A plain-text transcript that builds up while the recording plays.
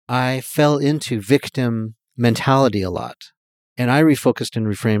I fell into victim mentality a lot. And I refocused and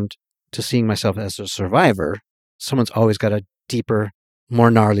reframed to seeing myself as a survivor. Someone's always got a deeper,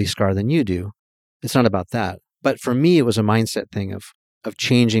 more gnarly scar than you do. It's not about that. But for me, it was a mindset thing of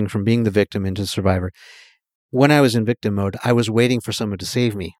changing from being the victim into the survivor. When I was in victim mode, I was waiting for someone to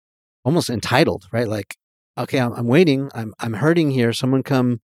save me, almost entitled, right? Like, okay, I'm waiting. I'm hurting here. Someone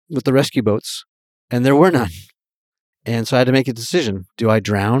come with the rescue boats, and there were none. And so I had to make a decision. Do I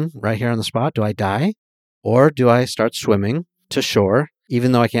drown right here on the spot? Do I die? Or do I start swimming to shore,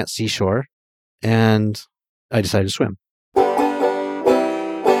 even though I can't see shore? And I decided to swim.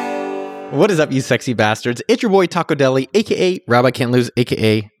 What is up, you sexy bastards? It's your boy Taco Deli, aka Rabbi Can't Lose,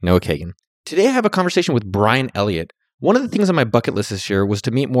 aka Noah Kagan. Today I have a conversation with Brian Elliott. One of the things on my bucket list this year was to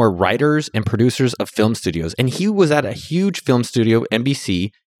meet more writers and producers of film studios. And he was at a huge film studio,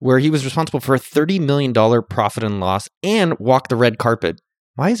 NBC, where he was responsible for a $30 million profit and loss and walked the red carpet.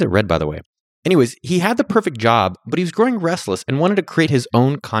 Why is it red, by the way? Anyways, he had the perfect job, but he was growing restless and wanted to create his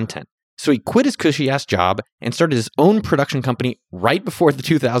own content. So he quit his cushy-ass job and started his own production company right before the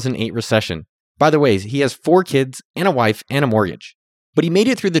 2008 recession. By the way, he has 4 kids and a wife and a mortgage. But he made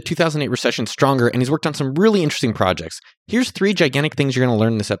it through the 2008 recession stronger, and he's worked on some really interesting projects. Here's 3 gigantic things you're going to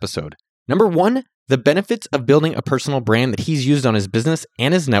learn in this episode. Number 1, the benefits of building a personal brand that he's used on his business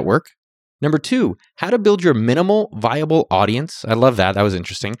and his network. Number 2, how to build your minimal viable audience. I love that. That was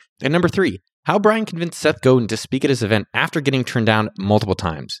interesting. And number 3, how Brian convinced Seth Godin to speak at his event after getting turned down multiple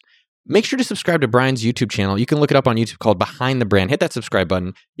times. Make sure to subscribe to Brian's YouTube channel. You can look it up on YouTube called Behind the Brand. Hit that subscribe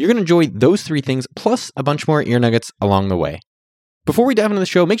button. You're going to enjoy those 3 things, plus a bunch more ear nuggets along the way. Before we dive into the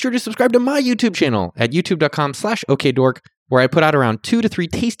show, make sure to subscribe to my YouTube channel at youtube.com/okdork, where I put out around 2 to 3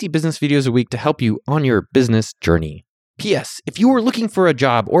 tasty business videos a week to help you on your business journey. P.S. If you are looking for a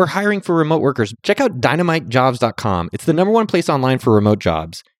job or hiring for remote workers, check out dynamitejobs.com. It's the number 1 place online for remote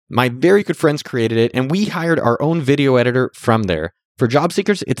jobs. My very good friends created it, and we hired our own video editor from there. For job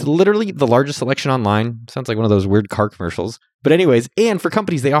seekers, it's literally the largest selection online. Sounds like one of those weird car commercials. But anyways, and for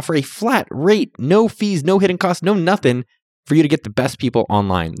companies, they offer a flat rate, no fees, no hidden costs, no nothing for you to get the best people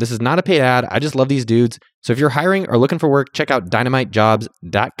online. This is not a paid ad. I just love these dudes. So if you're hiring or looking for work, check out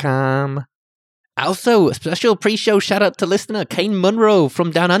dynamitejobs.com. Also, a special pre-show shout out to listener Kane Munro from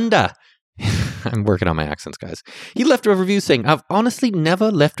Down Under. I'm working on my accents, guys. He left a review saying, I've honestly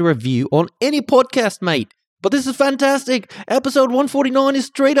never left a review on any podcast, mate. But this is fantastic. Episode 149 is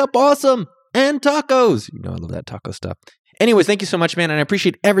straight up awesome. And tacos. You know I love that taco stuff. Anyways, thank you so much, man. And I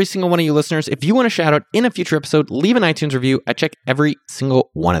appreciate every single one of you listeners. If you want a shout out in a future episode, leave an iTunes review. I check every single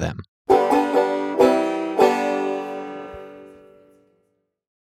one of them.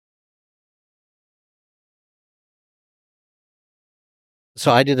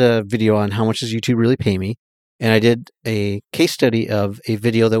 So I did a video on how much does YouTube really pay me. And I did a case study of a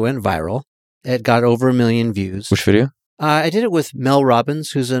video that went viral. It got over 1 million views. Which video? I did it with Mel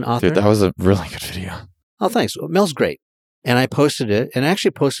Robbins, who's an author. Dude, that was a really good video. Oh, thanks. Well, Mel's great. And I posted it, and I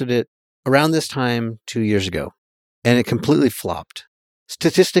actually posted it around this time 2 years ago, and it completely flopped.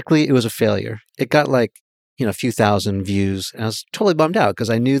 Statistically, it was a failure. It got like, a few thousand views, and I was totally bummed out because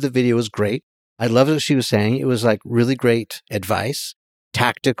I knew the video was great. I loved what she was saying. It was like really great advice,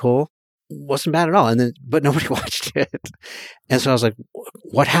 tactical, wasn't bad at all. But nobody watched it. And so I was like,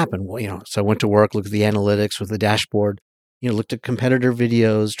 what happened? Well, so I went to work, looked at the analytics with the dashboard, looked at competitor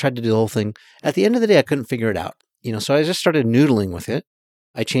videos, tried to do the whole thing. At the end of the day, I couldn't figure it out. So I just started noodling with it.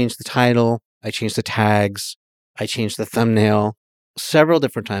 I changed the title. I changed the tags. I changed the thumbnail several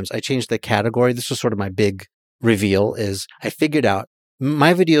different times. I changed the category. This was sort of my big reveal is I figured out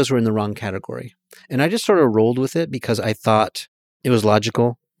my videos were in the wrong category. And I just sort of rolled with it because I thought it was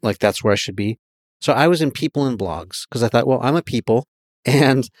logical. Like that's where I should be. So I was in people and blogs because I thought, well, I'm a people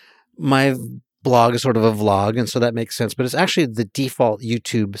and my blog is sort of a vlog. And so that makes sense. But it's actually the default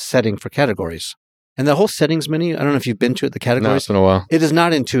YouTube setting for categories. And the whole settings menu, I don't know if you've been to it, the categories. No, it's been a while. It is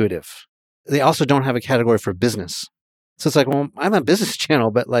not intuitive. They also don't have a category for business. So it's like, well, I'm a business channel,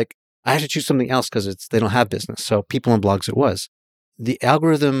 but like I have to choose something else because they don't have business. So people and blogs it was. The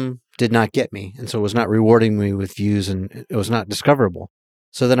algorithm did not get me. And so it was not rewarding me with views and it was not discoverable.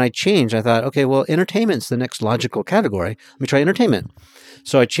 So then I changed. I thought, okay, well, entertainment's the next logical category. Let me try entertainment.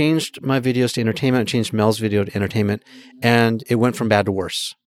 So I changed my videos to entertainment. I changed Mel's video to entertainment, and it went from bad to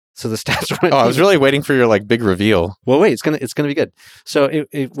worse. So the stats went. Oh, I was really waiting for your big reveal. Well, wait, it's gonna be good. So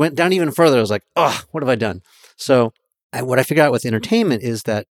it went down even further. I was like, oh, what have I done? So what I figured out with entertainment is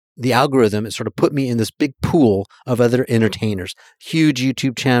that the algorithm it sort of put me in this big pool of other entertainers, huge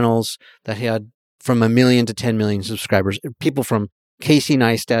YouTube channels that had from 1 million to 10 million subscribers, people from Casey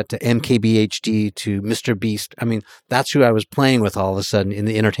Neistat to MKBHD to Mr. Beast. I mean, that's who I was playing with all of a sudden in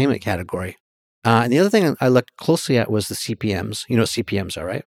the entertainment category. And the other thing I looked closely at was the CPMs. You know what CPMs are,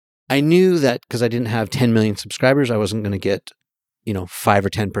 right? I knew that because I didn't have 10 million subscribers, I wasn't going to get, 5 or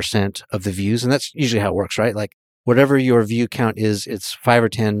 10% of the views. And that's usually how it works, right? Like whatever your view count is, it's 5 or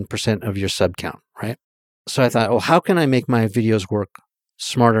 10% of your sub count, right? So I thought, well, how can I make my videos work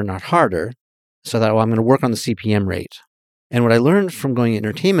smarter, not harder? So I thought, well, I'm going to work on the CPM rate. And what I learned from going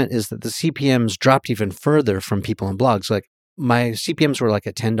entertainment is that the CPMs dropped even further from people on blogs. Like my CPMs were like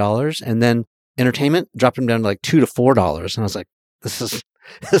at $10, and then entertainment dropped them down to like $2 to $4. And I was like, this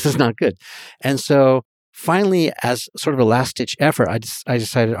is not good. And so finally, as sort of a last ditch effort, I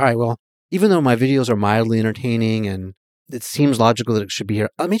decided, all right, well, even though my videos are mildly entertaining and it seems logical that it should be here,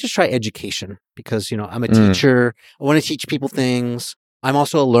 let me just try education because, I'm a teacher. I want to teach people things. I'm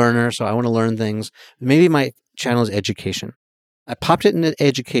also a learner, so I want to learn things. Maybe my channel is education. I popped it into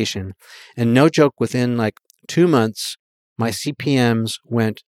education, and no joke, within like 2 months, my CPMs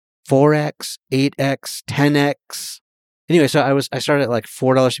went 4x, 8x, 10x. Anyway, so I started at like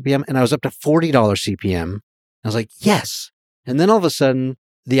 $4 CPM, and I was up to $40 CPM. I was like, yes. And then all of a sudden,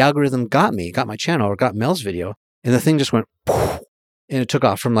 the algorithm got my channel, or got Mel's video, and the thing just went, poof, and it took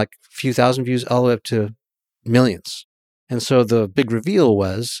off from like a few thousand views all the way up to millions. And so the big reveal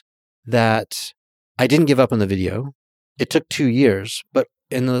was that I didn't give up on the video. It took 2 years, but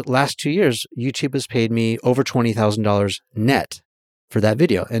in the last 2 years, YouTube has paid me over $20,000 net for that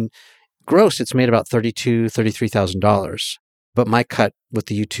video. And gross, it's made about $32,000, $33,000. But my cut with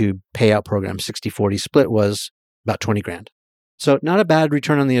the YouTube payout program, 60-40 split, was about 20 grand. So not a bad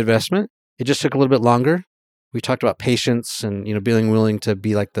return on the investment. It just took a little bit longer. We talked about patience and, being willing to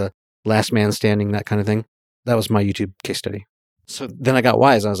be like the last man standing, that kind of thing. That was my YouTube case study. So then I got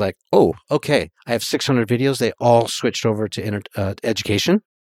wise. I was like, oh, okay. I have 600 videos. They all switched over to education.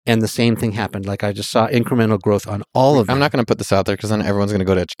 And the same thing happened. Like I just saw incremental growth on all of them. I'm not going to put this out there because then everyone's going to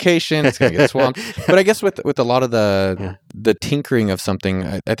go to education. It's going to get swamped. But I guess with a lot of the tinkering of something,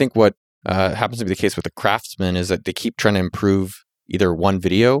 I think what happens to be the case with the craftsman is that they keep trying to improve either one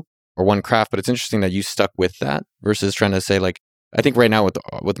video or one craft. But it's interesting that you stuck with that versus trying to say like, I think right now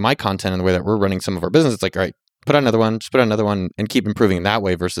with my content and the way that we're running some of our business, it's like, all right, put out another one, just put out another one and keep improving that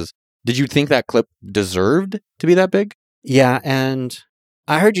way versus, did you think that clip deserved to be that big? Yeah. And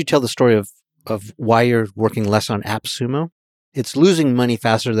I heard you tell the story of why you're working less on AppSumo. It's losing money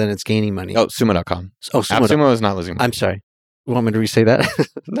faster than it's gaining money. Oh, Sumo.com. Oh, Sumo. AppSumo is not losing money. I'm sorry. You want me to re-say that?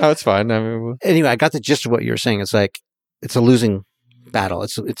 No, it's fine. Anyway, I got the gist of what you were saying. It's like, it's a losing battle.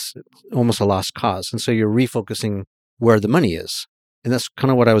 It's almost a lost cause. And so you're refocusing where the money is. And that's kind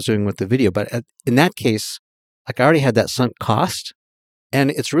of what I was doing with the video. But in that case, like I already had that sunk cost,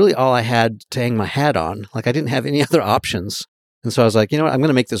 and it's really all I had to hang my hat on. Like I didn't have any other options. And so I was like, you know what, I'm going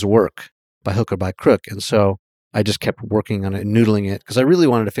to make this work by hook or by crook. And so I just kept working on it, noodling it, because I really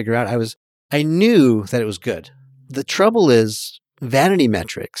wanted to figure out, I knew that it was good. The trouble is vanity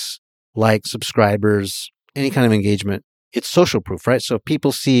metrics, like subscribers, any kind of engagement, it's social proof, right? So if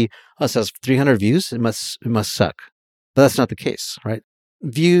people see, oh, it says 300 views, it must suck. But that's not the case, right?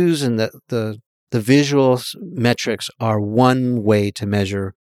 Views and the visual metrics are one way to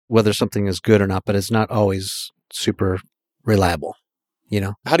measure whether something is good or not, but it's not always super reliable,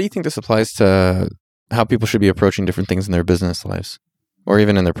 How do you think this applies to how people should be approaching different things in their business lives or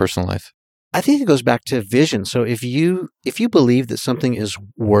even in their personal life? I think it goes back to vision. So if you believe that something is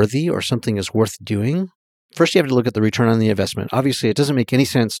worthy or something is worth doing, first you have to look at the return on the investment. Obviously, it doesn't make any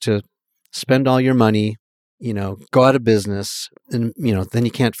sense to spend all your money, go out of business, and, then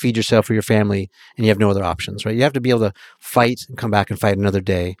you can't feed yourself or your family and you have no other options, right? You have to be able to fight and come back and fight another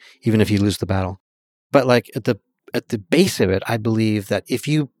day, even if you lose the battle. But like at the base of it, I believe that if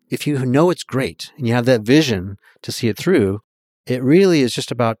you know it's great and you have that vision to see it through, it really is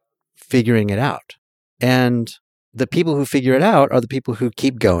just about figuring it out. And the people who figure it out are the people who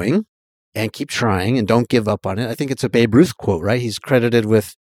keep going and keep trying and don't give up on it. I think it's a Babe Ruth quote, right? He's credited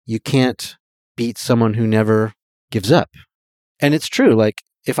with, you can't beat someone who never gives up. And it's true. Like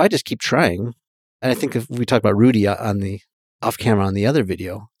if I just keep trying, and I think if we talked about Rudy on the off camera on the other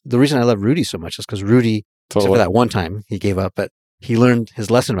video, the reason I love Rudy so much is because Rudy, except for that one time he gave up, but he learned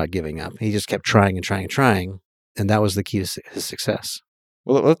his lesson about giving up. He just kept trying and trying and trying. And that was the key to his success.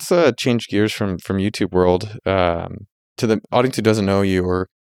 Well, let's change gears from YouTube world to the audience who doesn't know you, or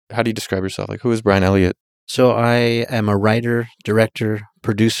how do you describe yourself? Like, who is Brian Elliott? So I am a writer, director,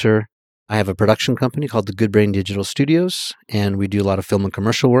 producer. I have a production company called the Good Brain Digital Studios, and we do a lot of film and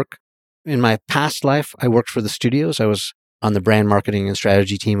commercial work. In my past life, I worked for the studios. I was on the brand marketing and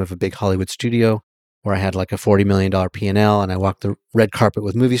strategy team of a big Hollywood studio. where I had like a $40 million P&L, and I walked the red carpet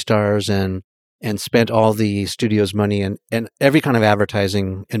with movie stars and spent all the studio's money and every kind of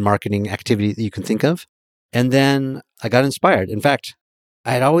advertising and marketing activity that you can think of. And then I got inspired. In fact,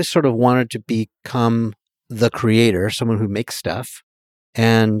 I had always sort of wanted to become the creator, someone who makes stuff.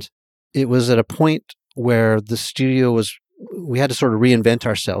 And it was at a point where the studio we had to sort of reinvent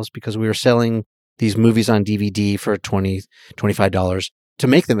ourselves because we were selling these movies on DVD for $20, $25. To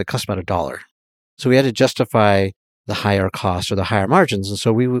make them, it cost about $1. So we had to justify the higher costs or the higher margins. And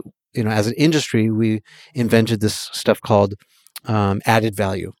so we, as an industry, we invented this stuff called added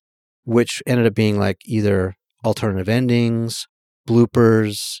value, which ended up being like either alternative endings,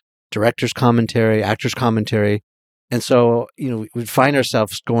 bloopers, director's commentary, actor's commentary. And so, we'd find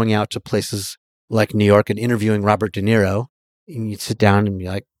ourselves going out to places like New York and interviewing Robert De Niro. And you'd sit down and be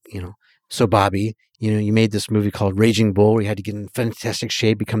like, so Bobby, you made this movie called Raging Bull where you had to get in fantastic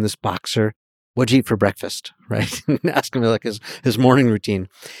shape, become this boxer. What'd you eat for breakfast? Right? Ask him like his morning routine.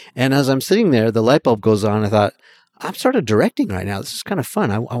 And as I'm sitting there, the light bulb goes on. I thought, I'm sort of directing right now. This is kind of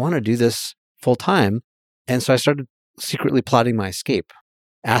fun. I want to do this full time. And so I started secretly plotting my escape,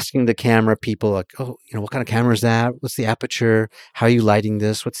 asking the camera people like, what kind of camera is that? What's the aperture? How are you lighting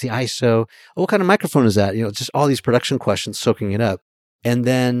this? What's the ISO? What kind of microphone is that? Just all these production questions, soaking it up. And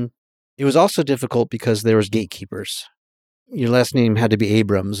then it was also difficult because there was gatekeepers. Your last name had to be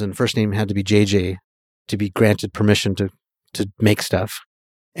Abrams and first name had to be JJ to be granted permission to make stuff.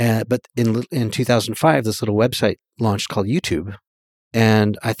 But in 2005, this little website launched called YouTube.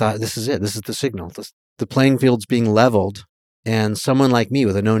 And I thought, this is it. This is the signal. The playing field's being leveled. And someone like me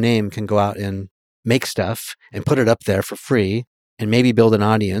with a no name can go out and make stuff and put it up there for free and maybe build an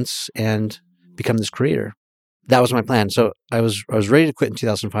audience and become this creator. That was my plan. So I was ready to quit in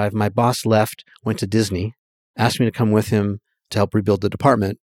 2005. My boss left, went to Disney, asked me to come with him to help rebuild the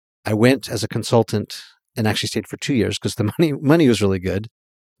department. I went as a consultant and actually stayed for 2 years because the money was really good.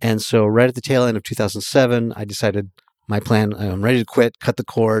 And so right at the tail end of 2007, I decided my plan, I'm ready to quit, cut the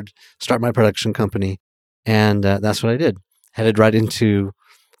cord, start my production company. And that's what I did. Headed right into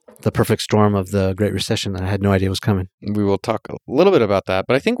the perfect storm of the Great Recession that I had no idea was coming. We will talk a little bit about that.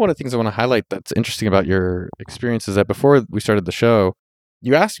 But I think one of the things I want to highlight that's interesting about your experience is that before we started the show,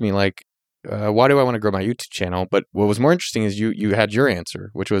 you asked me like, why do I want to grow my YouTube channel? But what was more interesting is you had your answer,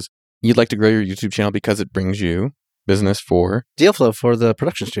 which was you'd like to grow your YouTube channel because it brings you business for deal flow for the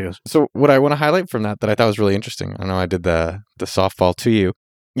production studios. So what I want to highlight from that I thought was really interesting, I know I did the softball to you.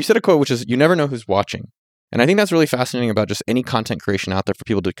 You said a quote, which is, you never know who's watching. And I think that's really fascinating about just any content creation out there for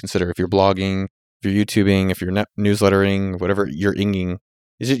people to consider. If you're blogging, if you're YouTubing, if you're newslettering, whatever you're inging,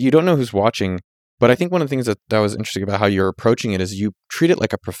 is that you don't know who's watching. But I think one of the things that was interesting about how you're approaching it is you treat it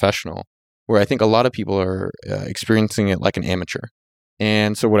like a professional, where I think a lot of people are experiencing it like an amateur.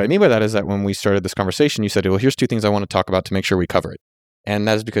 And so what I mean by that is that when we started this conversation, you said, well, here's 2 things I want to talk about to make sure we cover it. And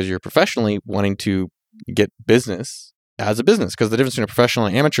that is because you're professionally wanting to get business as a business, because the difference between a professional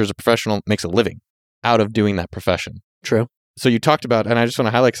and amateur is a professional makes a living out of doing that profession. True. So you talked about, and I just want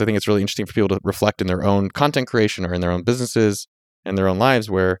to highlight because I think it's really interesting for people to reflect in their own content creation or in their own businesses and their own lives,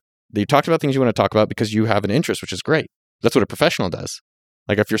 where you talked about things you want to talk about because you have an interest, which is great. That's what a professional does.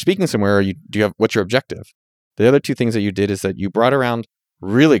 Like if you're speaking somewhere, what's your objective? The other 2 things that you did is that you brought around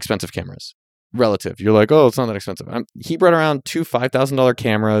really expensive cameras. Relative. You're like, oh, it's not that expensive. He brought around 2 $5,000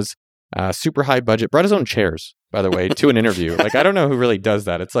 cameras, super high budget, brought his own chairs, by the way, to an interview. Like, I don't know who really does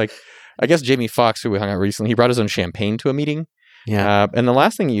that. It's like, I guess Jamie Foxx, who we hung out recently, he brought his own champagne to a meeting. Yeah. And the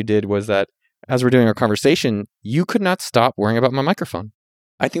last thing you did was that as we're doing our conversation, you could not stop worrying about my microphone.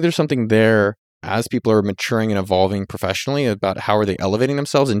 I think there's something there as people are maturing and evolving professionally about how are they elevating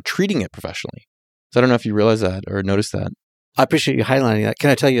themselves and treating it professionally. So I don't know if you realize that or notice that. I appreciate you highlighting that. Can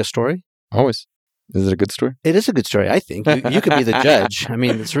I tell you a story? Always. Is it a good story? It is a good story, I think. You could be the judge. I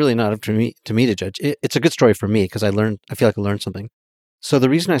mean, it's really not up to me to judge. It's a good story for me because I feel like I learned something. So the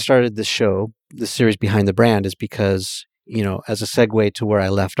reason I started this show, this series Behind the Brand, is because, as a segue to where I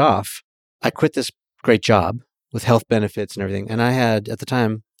left off, I quit this great job with health benefits and everything. And I had, at the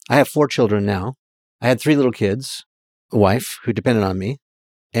time, I have 4 children now. I had 3 little kids, a wife who depended on me,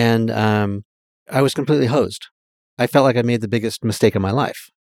 and I was completely hosed. I felt like I made the biggest mistake of my life.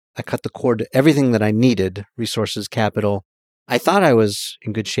 I cut the cord to everything that I needed, resources, capital. I thought I was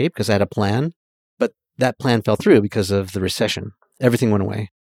in good shape because I had a plan, but that plan fell through because of the recession. Everything went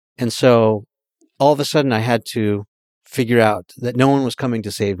away. And so all of a sudden I had to figure out that no one was coming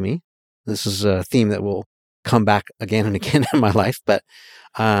to save me. This is a theme that will come back again and again in my life. But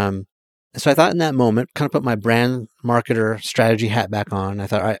so I thought in that moment, kind of put my brand marketer strategy hat back on. I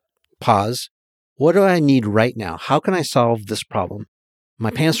thought, all right, pause. What do I need right now? How can I solve this problem?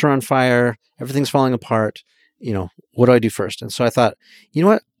 my pants are on fire. Everything's falling apart. What do I do first? And so I thought, you know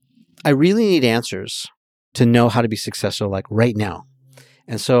what? I really need answers to know how to be successful like right now.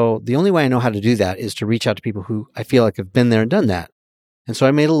 And so the only way I know how to do that is to reach out to people who I feel like have been there and done that. And so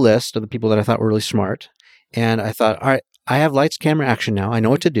I made a list of the people that I thought were really smart. And I thought, all right, I have lights, camera, action now. I know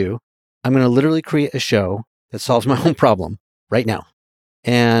what to do. I'm going to literally create a show that solves my own problem right now.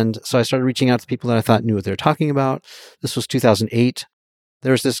 And so I started reaching out to people that I thought knew what they were talking about. This was 2008.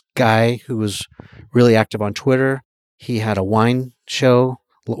 There was this guy who was really active on Twitter. He had a wine show.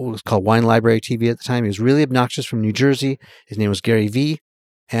 It was called Wine Library TV at the time. He was really obnoxious from New Jersey. His name was Gary Vee.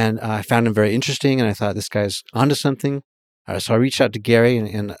 And I found him very interesting. And I thought, this guy's onto something. So I reached out to Gary,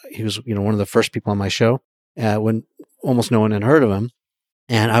 and he was one of the first people on my show when almost no one had heard of him.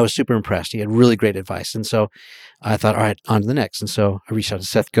 And I was super impressed. He had really great advice. And so I thought, all right, on to the next. And so I reached out to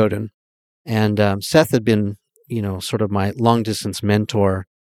Seth Godin. And Seth had been, sort of my long distance mentor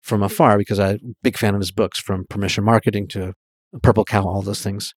from afar because I'm a big fan of his books, from Permission Marketing to Purple Cow, all those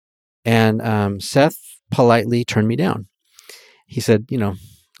things. And Seth politely turned me down. He said,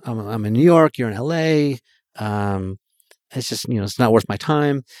 I'm in New York, you're in LA. It's just, it's not worth my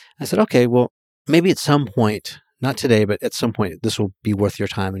time. I said, okay, well, maybe at some point, not today, but at some point, this will be worth your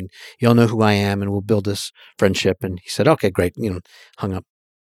time, and you'll know who I am, and we'll build this friendship. And he said, okay, great, hung up.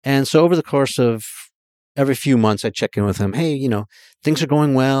 And so over the course of every few months, I'd check in with him. Hey, things are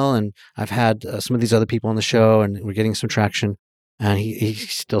going well, and I've had some of these other people on the show, and we're getting some traction. And he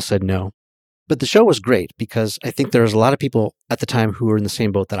still said no. But the show was great because I think there was a lot of people at the time who were in the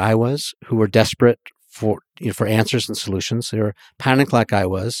same boat that I was, who were desperate for answers and solutions. They were panicked like I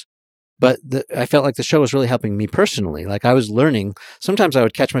was. But I felt like the show was really helping me personally. Like I was learning. Sometimes I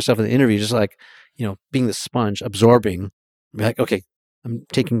would catch myself in the interview just like, being the sponge, absorbing. Be like, okay, I'm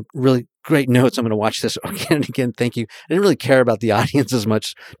taking really great notes. I'm going to watch this again and again. Thank you. I didn't really care about the audience as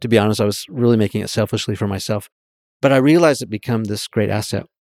much, to be honest. I was really making it selfishly for myself. But I realized it became this great asset.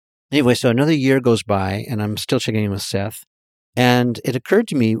 Anyway, so another year goes by, and I'm still checking in with Seth. And it occurred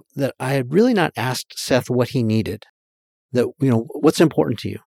to me that I had really not asked Seth what he needed. That, what's important to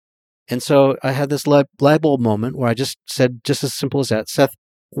you? And so I had this light bulb moment where I just said, just as simple as that, Seth,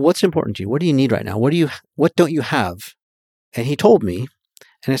 what's important to you? What do you need right now? What don't you have? And he told me,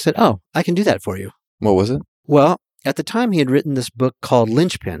 and I said, oh, I can do that for you. What was it? Well, at the time he had written this book called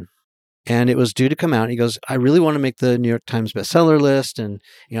Linchpin, and it was due to come out. He goes, I really want to make the New York Times bestseller list. And,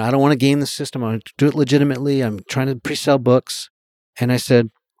 I don't want to game the system. I want to do it legitimately. I'm trying to pre-sell books. And I said,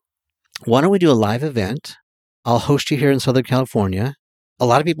 why don't we do a live event? I'll host you here in Southern California. A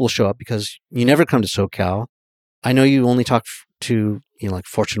lot of people will show up because you never come to SoCal. I know you only talk to, like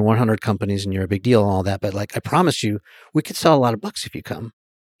Fortune 100 companies and you're a big deal and all that. But I promise you, we could sell a lot of books if you come.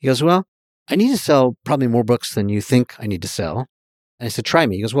 He goes, well, I need to sell probably more books than you think I need to sell. And I said, try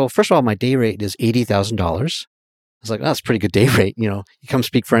me. He goes, well, first of all, my day rate is $80,000. I was like, oh, that's a pretty good day rate. You come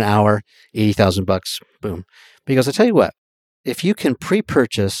speak for an hour, $80,000, boom. But he goes, I tell you what, if you can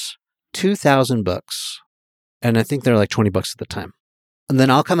pre-purchase 2,000 books, and I think they're like $20 at the time, and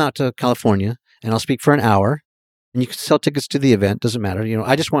then I'll come out to California and I'll speak for an hour, and you can sell tickets to the event. Doesn't matter.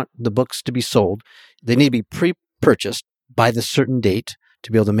 I just want the books to be sold. They need to be pre-purchased by this certain date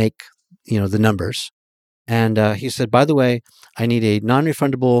to be able to make, the numbers. And he said, by the way, I need a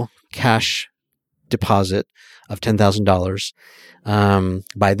non-refundable cash deposit of $10,000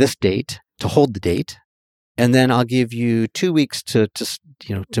 by this date to hold the date. And then I'll give you 2 weeks to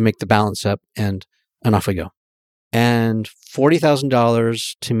make the balance up, and off we go. And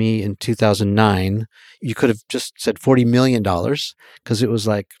 $40,000 to me in 2009, you could have just said $40 million because it was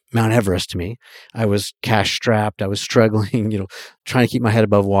like Mount Everest to me. I was cash strapped. I was struggling, trying to keep my head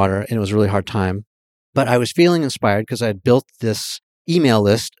above water, and it was a really hard time. But I was feeling inspired because I had built this email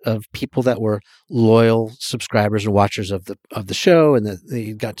list of people that were loyal subscribers and watchers of the show, and that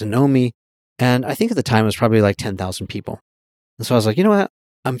they got to know me. And I think at the time it was probably like 10,000 people. And so I was like, you know what?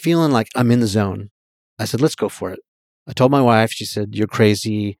 I'm feeling like I'm in the zone. I said, let's go for it. I told my wife, she said, you're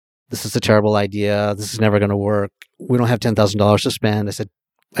crazy. This is a terrible idea. This is never going to work. We don't have $10,000 to spend. I said,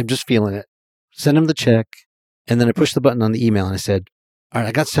 I'm just feeling it. Send him the check. And then I pushed the button on the email and I said, all right,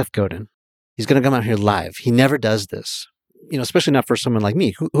 I got Seth Godin. He's going to come out here live. He never does this, especially not for someone like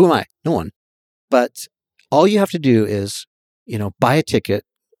me. Who am I? No one. But all you have to do is, buy a ticket.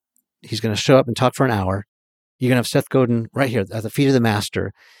 He's going to show up and talk for an hour. You're going to have Seth Godin right here at the feet of the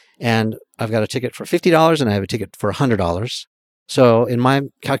master. And I've got a ticket for $50 and I have a ticket for $100. So in my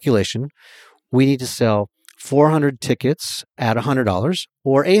calculation, we need to sell 400 tickets at $100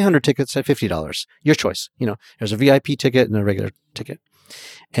 or 800 tickets at $50. Your choice. There's a VIP ticket and a regular ticket.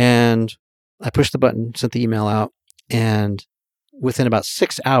 And I pushed the button, sent the email out, and within about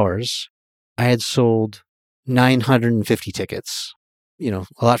 6 hours, I had sold 950 tickets. A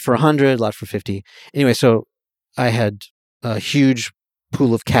lot for 100, a lot for 50. Anyway, so I had a huge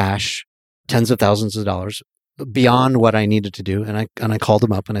pool of cash, tens of thousands of dollars beyond what I needed to do. And I called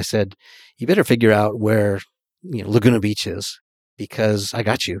him up and I said, you better figure out where, Laguna Beach is, because I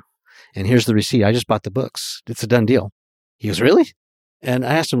got you. And here's the receipt. I just bought the books. It's a done deal. He goes, really? And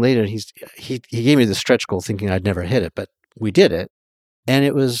I asked him later, he gave me the stretch goal thinking I'd never hit it, but we did it. And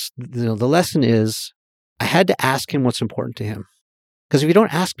it was, the lesson is I had to ask him what's important to him. Because if you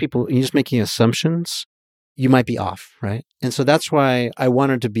don't ask people and you're just making assumptions, you might be off, right? And so that's why I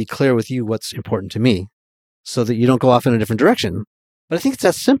wanted to be clear with you what's important to me so that you don't go off in a different direction. But I think it's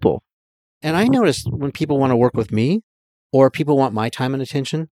that simple. And I noticed when people want to work with me or people want my time and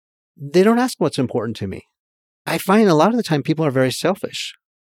attention, they don't ask what's important to me. I find a lot of the time people are very selfish.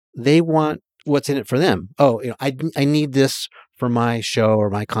 They want what's in it for them. Oh, I need this for my show or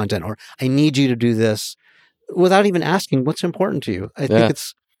my content, or I need you to do this without even asking what's important to you. I think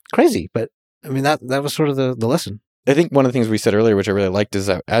it's crazy, but I mean, that was sort of the lesson. I think one of the things we said earlier, which I really liked, is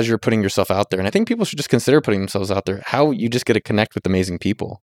that as you're putting yourself out there, and I think people should just consider putting themselves out there, how you just get to connect with amazing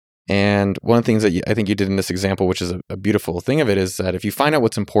people. And one of the things that I think you did in this example, which is a beautiful thing of it, is that if you find out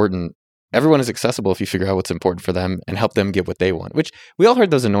what's important, everyone is accessible if you figure out what's important for them and help them get what they want, which we all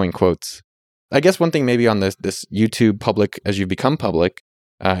heard those annoying quotes. I guess one thing maybe on this YouTube public, as you become public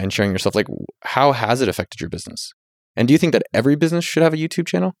and sharing yourself, like how has it affected your business? And do you think that every business should have a YouTube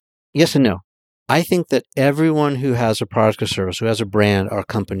channel? Yes and no. I think that everyone who has a product or service, who has a brand or a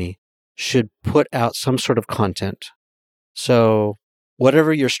company, should put out some sort of content. So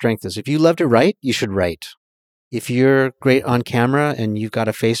whatever your strength is, if you love to write, you should write. If you're great on camera and you've got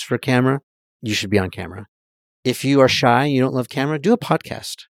a face for camera, you should be on camera. If you are shy and you don't love camera, do a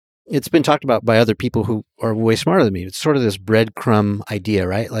podcast. It's been talked about by other people who are way smarter than me. It's sort of this breadcrumb idea,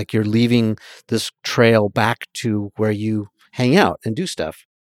 right? Like you're leaving this trail back to where you hang out and do stuff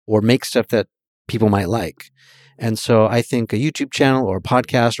or make stuff that people might like. And so I think a YouTube channel or a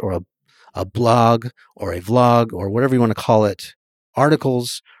podcast or a blog or a vlog or whatever you want to call it,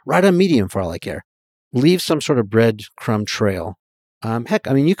 articles, write on Medium for all I care. Leave some sort of breadcrumb trail. Heck,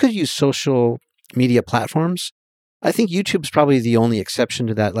 I mean, you could use social media platforms. I think YouTube's probably the only exception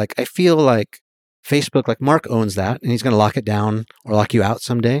to that. Like, I feel like Facebook, like Mark owns that and he's going to lock it down or lock you out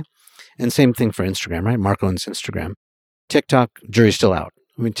someday. And same thing for Instagram, right? Mark owns Instagram. TikTok, jury's still out.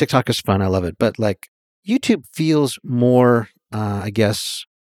 I mean, TikTok is fun. I love it. But like YouTube feels more, I guess,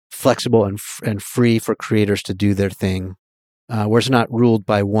 flexible and free for creators to do their thing, where it's not ruled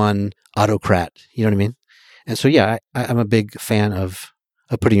by one autocrat. You know what I mean? And so, yeah, I'm a big fan of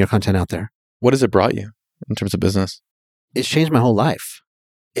putting your content out there. What has it brought you in terms of business? It's changed my whole life.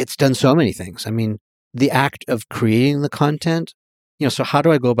 It's done so many things. I mean, the act of creating the content, so how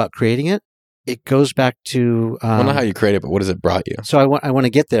do I go about creating it? It goes back to... well, not how you create it, but what has it brought you? So I want to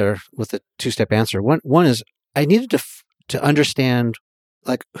get there with a two-step answer. One is I needed to understand,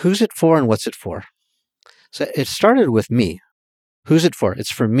 like, who's it for and what's it for? So it started with me. Who's it for?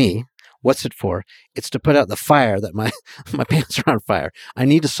 It's for me. What's it for? It's to put out the fire that my pants are on fire. I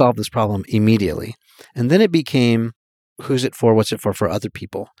need to solve this problem immediately. And then it became, who's it for? What's it for other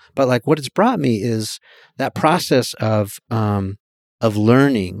people? But like what it's brought me is that process of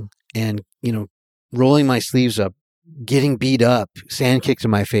learning and, rolling my sleeves up, getting beat up, sand kicked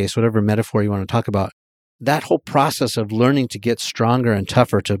in my face, whatever metaphor you want to talk about. That whole process of learning to get stronger and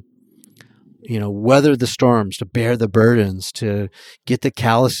tougher, to weather the storms, to bear the burdens, to get the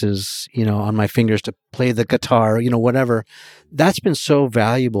calluses, on my fingers, to play the guitar, whatever. That's been so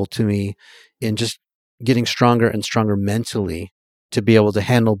valuable to me in just getting stronger and stronger mentally to be able to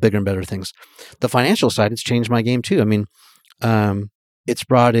handle bigger and better things. The financial side, it's changed my game too. I mean, it's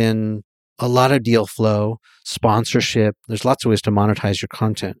brought in a lot of deal flow, sponsorship. There's lots of ways to monetize your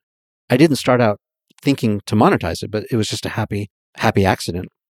content. I didn't start out thinking to monetize it, but it was just a happy accident.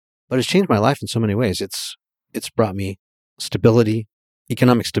 But it's changed my life in so many ways. It's brought me stability,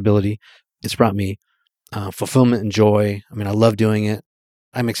 economic stability. It's brought me fulfillment and joy. I mean, I love doing it.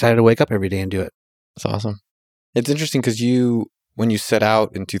 I'm excited to wake up every day and do it. That's awesome. It's interesting because when you set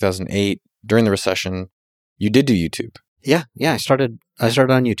out in 2008 during the recession, you did do YouTube. Yeah. I started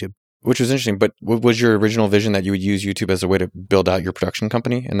on YouTube. Which was interesting, but was your original vision that you would use YouTube as a way to build out your production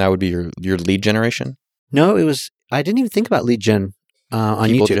company, and that would be your lead generation? No, I didn't even think about lead gen on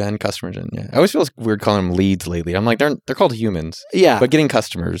People YouTube. Gen, customer gen, yeah. I always feel weird calling them leads lately. I'm like, they're called humans. Yeah. But getting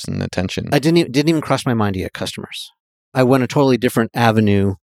customers and attention. I didn't even cross my mind to get customers. I went a totally different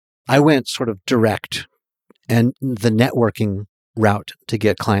avenue. I went sort of direct and the networking route to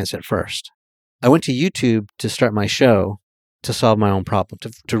get clients at first. I went to YouTube to start my show. to solve my own problem,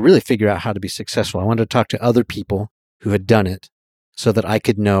 to really figure out how to be successful. I wanted to talk to other people who had done it so that I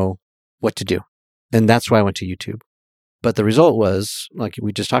could know what to do. And that's why I went to YouTube. But the result was, like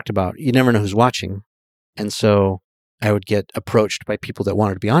we just talked about, you never know who's watching. And so I would get approached by people that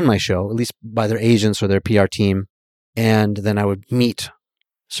wanted to be on my show, at least by their agents or their PR team. And then I would meet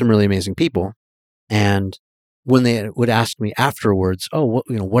some really amazing people. And when they would ask me afterwards, oh,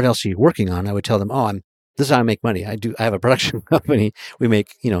 what else are you working on? I would tell them, this is how I make money. I have a production company. We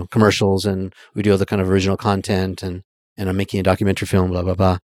make, commercials, and we do other kind of original content, and I'm making a documentary film, blah, blah,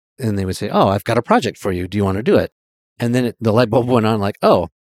 blah. And they would say, oh, I've got a project for you. Do you want to do it? And then the light bulb went on like, oh,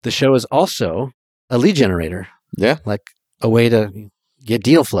 the show is also a lead generator. Yeah. Like a way to get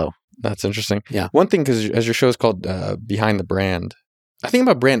deal flow. That's interesting. Yeah. One thing, because as your show is called Behind the Brand, I think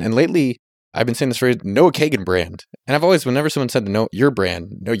about brand, and lately I've been saying this phrase, Noah Kagan brand. And I've always, whenever someone said, no, your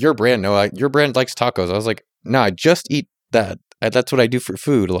brand, Noah, your brand likes tacos. I was like, no, I just eat that. That's what I do for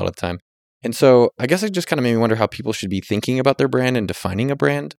food a lot of the time. And so I guess it just kind of made me wonder how people should be thinking about their brand and defining a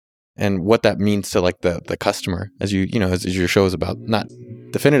brand and what that means to like the customer as as your show is about, not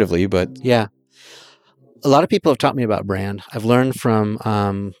definitively, but. Yeah. A lot of people have taught me about brand. I've learned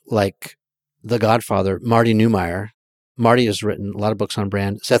from like The Godfather, Marty Neumeier. Marty has written a lot of books on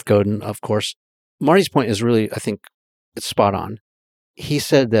brand. Seth Godin, of course. Marty's point is really, I think, it's spot on. He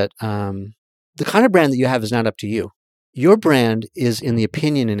said that the kind of brand that you have is not up to you. Your brand is in the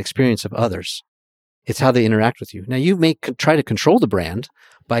opinion and experience of others. It's how they interact with you. Now, you may try to control the brand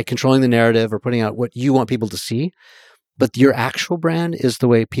by controlling the narrative or putting out what you want people to see, but your actual brand is the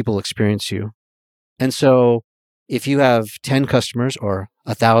way people experience you. And so if you have 10 customers or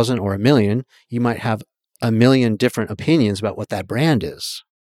 1,000 or 1,000,000, you might have 1,000,000 different opinions about what that brand is.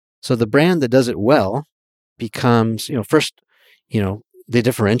 So the brand that does it well becomes, first, they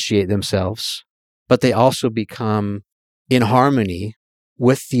differentiate themselves, but they also become in harmony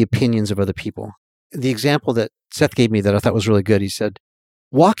with the opinions of other people. The example that Seth gave me that I thought was really good, he said,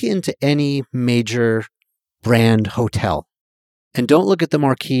 walk into any major brand hotel and don't look at the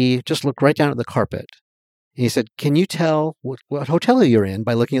marquee, just look right down at the carpet. And he said, can you tell what hotel you're in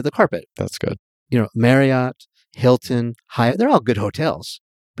by looking at the carpet? That's good. Marriott, Hilton, Hyatt, they're all good hotels,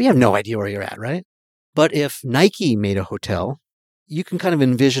 but you have no idea where you're at, right? But if Nike made a hotel, you can kind of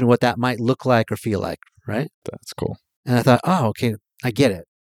envision what that might look like or feel like, right? That's cool. And I thought, oh, okay, I get it.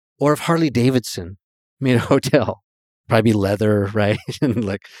 Or if Harley Davidson made a hotel, probably be leather, right? And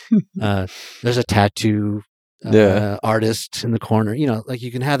like, there's a tattoo artist in the corner, like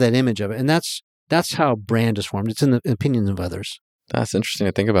you can have that image of it. And that's how brand is formed. It's in the opinions of others. That's interesting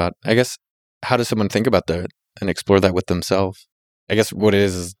to think about. I guess, how does someone think about that and explore that with themselves? I guess what it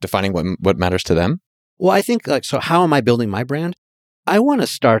is defining what matters to them. Well, I think so how am I building my brand? I want to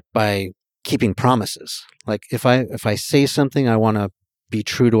start by keeping promises. Like if I say something, I want to be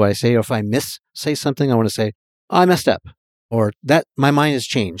true to what I say. Or if I say something, I want to say, oh, I messed up, or that my mind has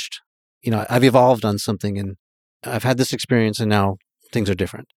changed. I've evolved on something and I've had this experience and now things are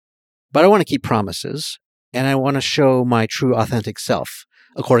different. But I want to keep promises and I want to show my true authentic self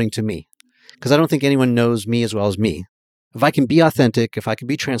according to me. Because I don't think anyone knows me as well as me. If I can be authentic, if I can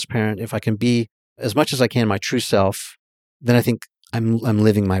be transparent, if I can be as much as I can my true self, then I think I'm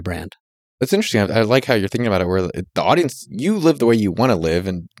living my brand. That's interesting. I like how you're thinking about it, where the audience, you live the way you want to live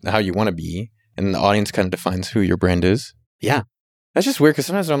and how you want to be, and the audience kind of defines who your brand is. Yeah. That's just weird, because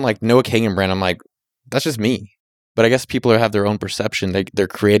sometimes when I'm like, Noah Kagan brand, I'm like, that's just me. But I guess people have their own perception. They're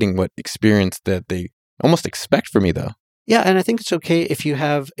creating what experience that they almost expect from me, though. Yeah, and I think it's okay if you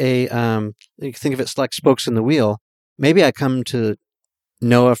have you think of it like spokes in the wheel. Maybe I come to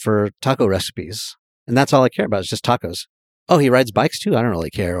Noah for taco recipes, and that's all I care about is just tacos. Oh, he rides bikes too? I don't really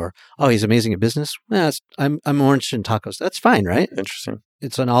care. Or, oh, he's amazing at business? I'm more interested in tacos. That's fine, right? Interesting.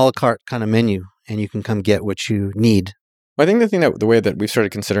 It's an a la carte kind of menu, and you can come get what you need. Well, I think the way that we've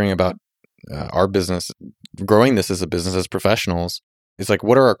started considering about our business, growing this as a business as professionals, is like,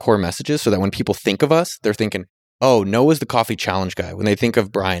 what are our core messages so that when people think of us, they're thinking, oh, Noah's the coffee challenge guy. When they think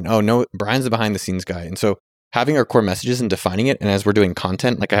of Brian, oh, no, Brian's the behind the scenes guy. And so having our core messages and defining it, and as we're doing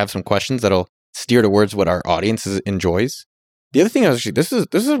content, like I have some questions that'll steer towards what our audience enjoys. The other thing this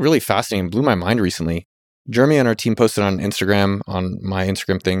is really fascinating, blew my mind recently. Jeremy on our team posted on Instagram, on my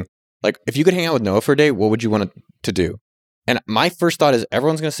Instagram thing, like, if you could hang out with Noah for a day, what would you want to do? And my first thought is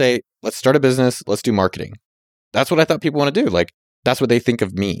everyone's going to say, let's start a business, let's do marketing. That's what I thought people want to do. Like, that's what they think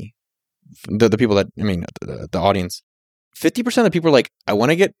of me. The people that, the audience. 50% of the people are like, I want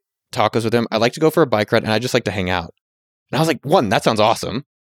to get tacos with him. I like to go for a bike ride, and I just like to hang out. And I was like, that sounds awesome.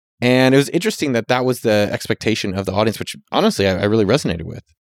 And it was interesting that was the expectation of the audience, which honestly I really resonated with.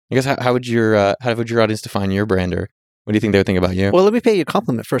 I guess how would your audience define your brand, or What do you think they would think about you? Well, let me pay you a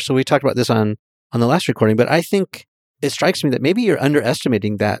compliment first. So we talked about this on the last recording, but I think it strikes me that maybe you're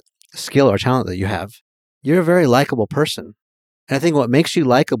underestimating that skill or talent that you have. You're a very likable person. And I think what makes you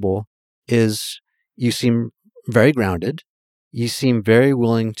likable is you seem very grounded. You seem very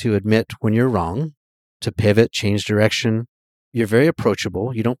willing to admit when you're wrong, to pivot, change direction. You're very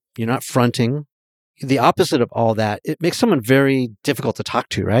approachable. You're not fronting. The opposite of all that, it makes someone very difficult to talk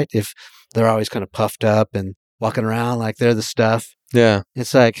to, right? If they're always kind of puffed up and walking around like they're the stuff. Yeah.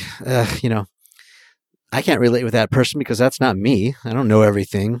 It's like, I can't relate with that person because that's not me. I don't know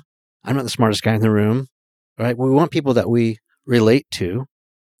everything. I'm not the smartest guy in the room, right? We want people that we relate to,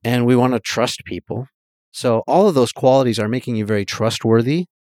 and we want to trust people. So all of those qualities are making you very trustworthy.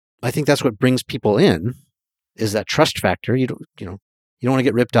 I think that's what brings people in, is that trust factor. You don't want to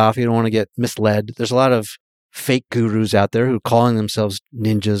get ripped off. You don't want to get misled. There's a lot of fake gurus out there who calling themselves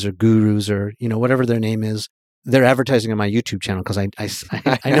ninjas or gurus or, whatever their name is. They're advertising on my YouTube channel because I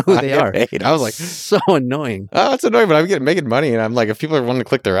know who they are. I was like, so annoying. Oh, it's annoying, but I'm making money. And I'm like, if people are wanting to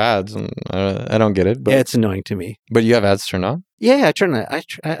click their ads, and I don't get it. But, yeah, it's annoying to me. But you have ads turned on? Yeah, I turn that.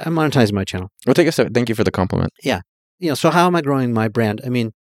 I'm monetizing my channel. Well, thank you for the compliment. Yeah. So how am I growing my brand? I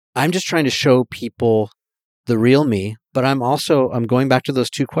mean, I'm just trying to show people the real me, but I'm going back to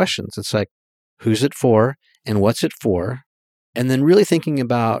those two questions. It's like, who's it for and what's it for? And then really thinking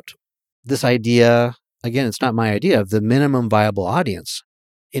about this idea. Again, it's not my idea, of the minimum viable audience.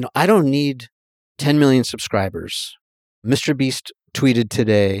 I don't need 10 million subscribers. Mr. Beast tweeted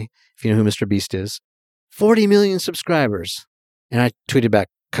today, if you know who Mr. Beast is, 40 million subscribers. And I tweeted back,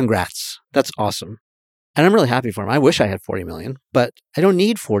 congrats. That's awesome. And I'm really happy for him. I wish I had 40 million, but I don't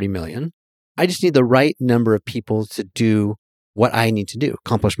need 40 million. I just need the right number of people to do what I need to do,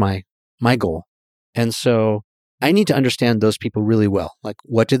 accomplish my goal. And so I need to understand those people really well. Like,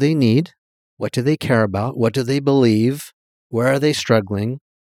 what do they need? What do they care about? What do they believe? Where are they struggling?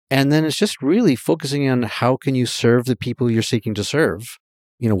 And then it's just really focusing on how can you serve the people you're seeking to serve?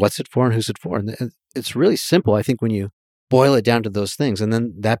 What's it for and who's it for? And it's really simple, I think, when you boil it down to those things. And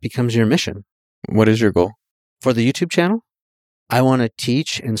then that becomes your mission. What is your goal? For the YouTube channel, I want to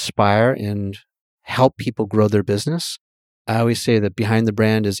teach, inspire, and help people grow their business. I always say that behind the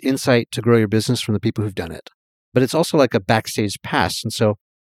brand is insight to grow your business from the people who've done it. But it's also like a backstage pass. And so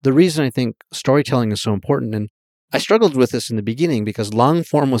the reason I think storytelling is so important, and I struggled with this in the beginning because long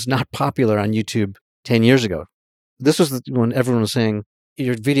form was not popular on YouTube 10 years ago. This was when everyone was saying,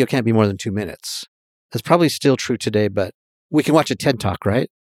 your video can't be more than 2 minutes. That's probably still true today, but we can watch a TED Talk, right?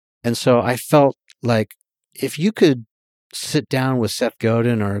 And so I felt like if you could sit down with Seth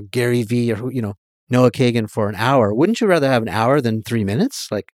Godin or Gary Vee or, Noah Kagan for an hour, wouldn't you rather have an hour than 3 minutes?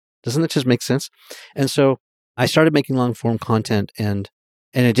 Like, doesn't that just make sense? And so I started making long form content, and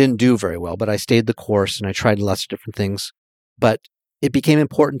it didn't do very well, but I stayed the course and I tried lots of different things. But it became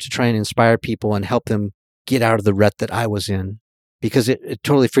important to try and inspire people and help them get out of the rut that I was in, because it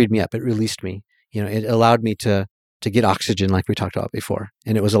totally freed me up. It released me. It allowed me to get oxygen like we talked about before.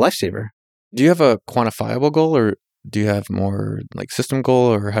 And it was a lifesaver. Do you have a quantifiable goal, or do you have more like system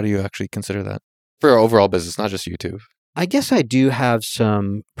goal, or how do you actually consider that for your overall business, not just YouTube? I guess I do have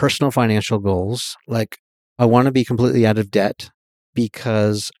some personal financial goals. Like, I want to be completely out of debt,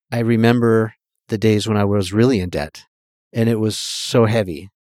 because I remember the days when I was really in debt, and it was so heavy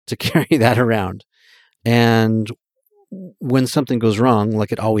to carry that around. And when something goes wrong,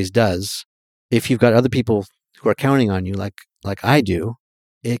 like it always does, if you've got other people who are counting on you, like I do,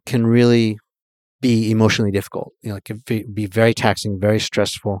 it can really be emotionally difficult. It can be very taxing, very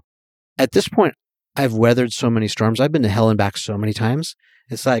stressful. At this point, I've weathered so many storms. I've been to hell and back so many times.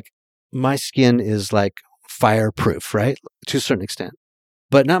 It's like my skin is like fireproof, right? To a certain extent,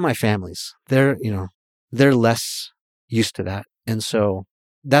 but not my family's. They're less used to that. And so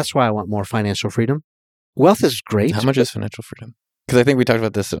that's why I want more financial freedom. Wealth is great. How much is financial freedom? Because I think we talked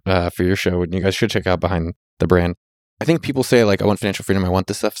about this for your show, and you guys should check out Behind the Brand. I think people say, like, I want financial freedom, I want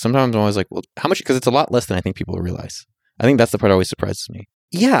this stuff. Sometimes I'm always like, well, how much? Because it's a lot less than I think people realize. I think that's the part that always surprises me.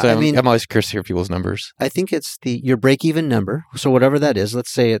 Yeah. So I'm always curious to hear people's numbers. I think it's your break-even number. So whatever that is,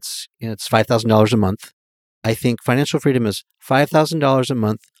 let's say it's $5,000 a month. I think financial freedom is $5,000 a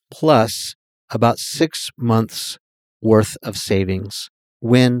month plus about 6 months worth of savings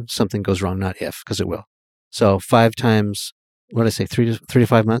when something goes wrong, not if, because it will. So 5 times, what did I say, 3 to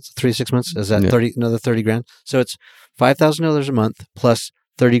 5 months, 3 to 6 months? Is that another 30 grand? So it's $5,000 a month plus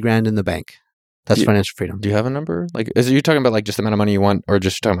 30 grand in the bank. That's financial freedom. Do you have a number? Like, is you talking about like just the amount of money you want, or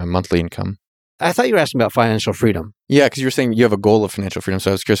just talking about monthly income? I thought you were asking about financial freedom. Yeah, because you were saying you have a goal of financial freedom. So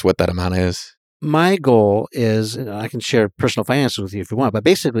I was curious what that amount is. My goal is, I can share personal finances with you if you want, but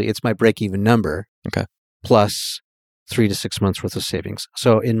basically it's my break-even number. Okay. Plus 3 to 6 months worth of savings.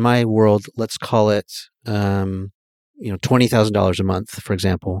 So in my world, let's call it, $20,000 a month, for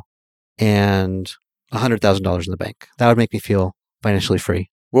example, and $100,000 in the bank. That would make me feel financially free.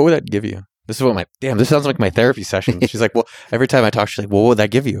 What would that give you? This sounds like my therapy session. She's like, well, every time I talk, she's like, well, what would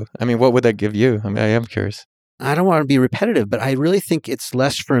that give you? I mean, what would that give you? I mean, I am curious. I don't want to be repetitive, but I really think it's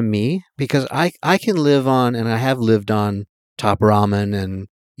less for me because I can live on, and I have lived on top ramen, and,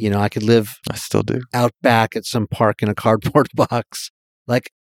 I could live I still do out back at some park in a cardboard box.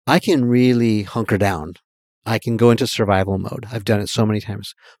 Like, I can really hunker down. I can go into survival mode. I've done it so many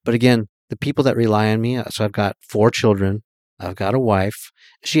times. But again, the people that rely on me, so I've got 4 children. I've got a wife.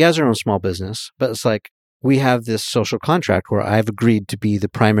 She has her own small business, but it's like we have this social contract where I've agreed to be the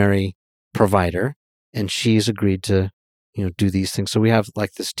primary provider and she's agreed to, do these things. So we have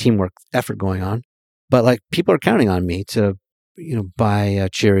like this teamwork effort going on, but like people are counting on me to, buy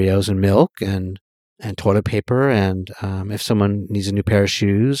Cheerios and milk and toilet paper. And if someone needs a new pair of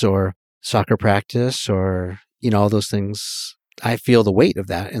shoes or soccer practice or, all those things, I feel the weight of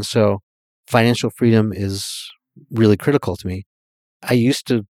that. And so financial freedom is really critical to me. I used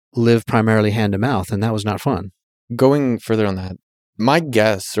to live primarily hand to mouth, and that was not fun. Going further on that, my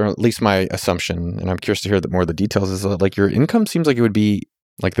guess, or at least my assumption, and I'm curious to hear more of the details, is that like your income seems like it would be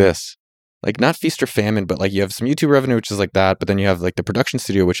like this. Like not feast or famine, but like you have some YouTube revenue, which is like that, but then you have like the production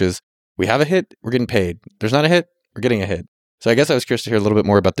studio, which is we have a hit, we're getting paid. There's not a hit, we're getting a hit. So I guess I was curious to hear a little bit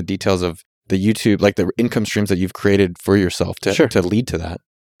more about the details of the YouTube, like the income streams that you've created for yourself to lead to that.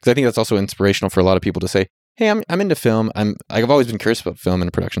 Because I think that's also inspirational for a lot of people to say, hey, I'm into film. I've always been curious about film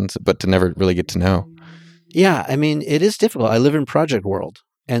and productions, but to never really get to know. Yeah, I mean, it is difficult. I live in project world.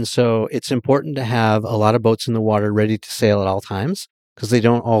 And so it's important to have a lot of boats in the water ready to sail at all times because they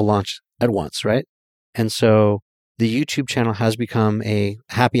don't all launch at once, right? And so the YouTube channel has become a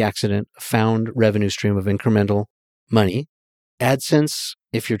happy accident, found revenue stream of incremental money. AdSense,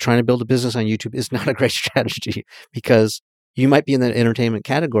 if you're trying to build a business on YouTube, is not a great strategy because you might be in the entertainment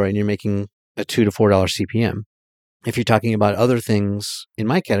category and you're making a $2 to $4 CPM. If you're talking about other things in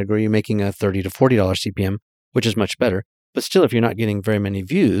my category, you're making a $30 to $40 CPM, which is much better. But still, if you're not getting very many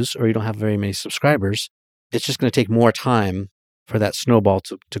views or you don't have very many subscribers, it's just going to take more time for that snowball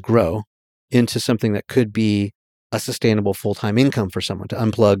to grow into something that could be a sustainable full-time income for someone to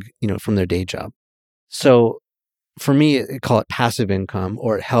unplug, from their day job. So for me, I call it passive income,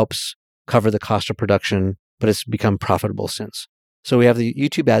 or it helps cover the cost of production, but it's become profitable since. So we have the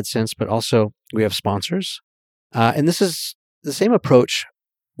YouTube AdSense, but also we have sponsors. And this is the same approach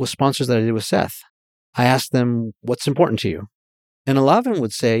with sponsors that I did with Seth. I asked them, what's important to you? And a lot of them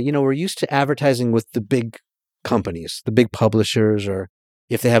would say, we're used to advertising with the big companies, the big publishers, or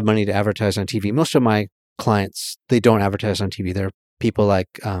if they have money to advertise on TV. Most of my clients, they don't advertise on TV. They're people like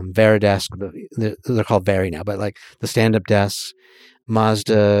Veridesk, they're called Vari now, but like the stand-up desks,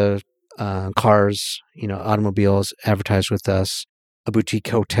 Mazda, cars, automobiles advertise with us. A boutique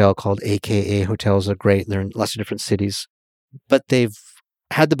hotel called AKA Hotels are great. They're in lots of different cities. But they've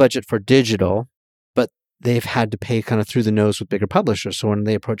had the budget for digital, but they've had to pay kind of through the nose with bigger publishers. So when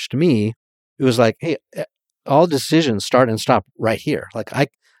they approached me, it was like, hey, all decisions start and stop right here. Like I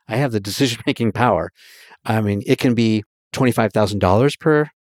have the decision-making power. I mean, it can be $25,000 per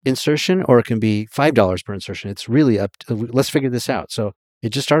insertion, or it can be $5 per insertion. It's really up to, let's figure this out. So it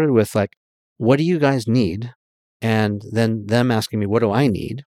just started with like, what do you guys need? And then them asking me, what do I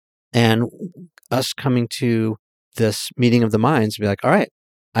need? And us coming to this meeting of the minds, be like, all right,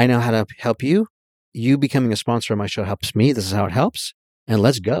 I know how to help you. You becoming a sponsor of my show helps me. This is how it helps. And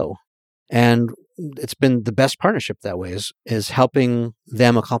let's go. And it's been the best partnership that way is helping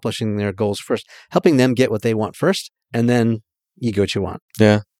them accomplishing their goals first, helping them get what they want first, and then you get what you want.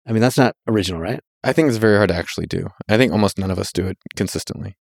 Yeah. I mean, that's not original, right? I think it's very hard to actually do. I think almost none of us do it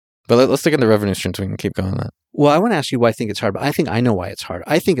consistently. But let's look at the revenue stream so we can keep going on that. Well, I want to ask you why I think it's hard, but I think I know why it's hard.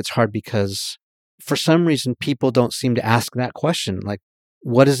 I think it's hard because for some reason, people don't seem to ask that question. Like,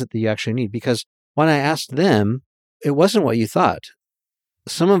 what is it that you actually need? Because when I asked them, it wasn't what you thought.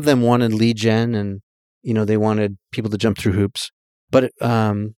 Some of them wanted lead gen and, they wanted people to jump through hoops. But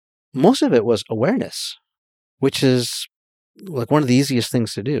most of it was awareness, which is like one of the easiest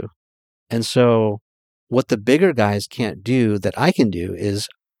things to do. And so what the bigger guys can't do that I can do is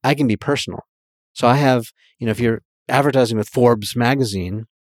I can be personal. So I have, if you're advertising with Forbes magazine,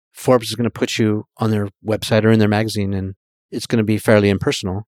 Forbes is going to put you on their website or in their magazine, and it's going to be fairly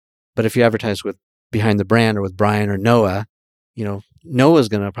impersonal. But if you advertise with Behind the Brand or with Brian or Noah, Noah's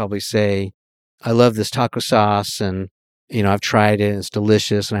going to probably say, I love this taco sauce and, I've tried it and it's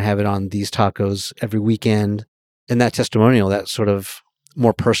delicious and I have it on these tacos every weekend. And that testimonial, that sort of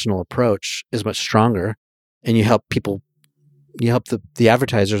more personal approach is much stronger and you help the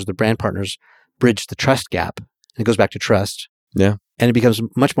advertisers, the brand partners, bridge the trust gap. And it goes back to trust. Yeah. And it becomes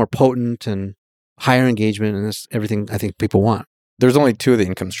much more potent and higher engagement, and that's everything I think people want. There's only 2 of the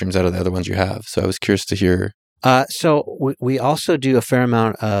income streams out of the other ones you have. So I was curious to hear. So we also do a fair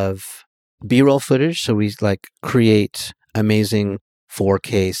amount of B-roll footage. So we like create amazing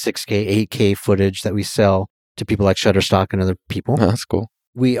 4K, 6K, 8K footage that we sell to people like Shutterstock and other people. Oh, that's cool.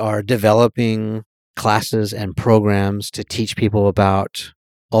 We are developing classes and programs to teach people about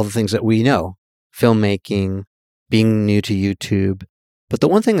all the things that we know, filmmaking, being new to YouTube. But the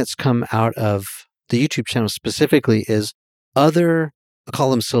one thing that's come out of the YouTube channel specifically is other, I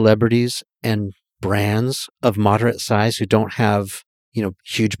call them celebrities and brands of moderate size who don't have,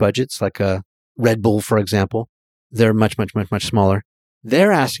 huge budgets, like a Red Bull, for example. They're much, much, much, much smaller.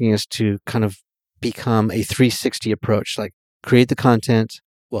 They're asking us to kind of become a 360 approach, like create the content,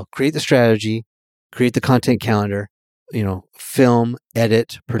 create the strategy, create the content calendar, film,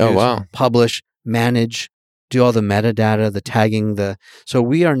 edit, produce, publish, manage, do all the metadata, the tagging, so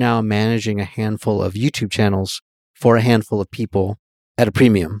we are now managing a handful of YouTube channels for a handful of people at a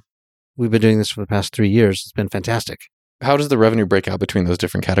premium. We've been doing this for the past 3 years. It's been fantastic. How does the revenue break out between those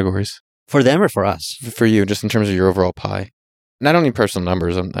different categories? For them or for us? For you, just in terms of your overall pie. And I don't need personal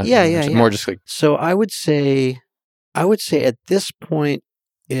numbers. More just like. So I would say at this point,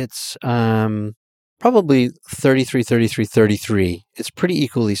 it's probably 33, 33, 33. It's pretty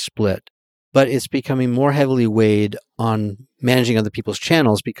equally split, but it's becoming more heavily weighed on managing other people's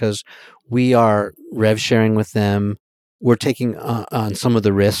channels because we are rev sharing with them. We're taking on some of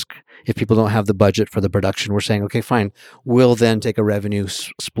the risk. If people don't have the budget for the production, we're saying, okay, fine. We'll then take a revenue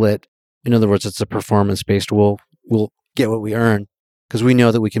split. In other words, it's a performance-based. We'll get what we earn because we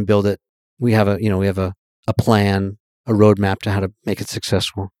know that we can build it. We have a plan, a roadmap to how to make it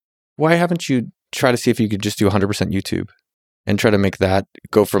successful. Why haven't you tried to see if you could just do 100% YouTube and try to make that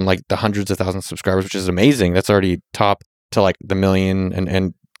go from like the hundreds of thousands of subscribers, which is amazing. That's already top, to like the million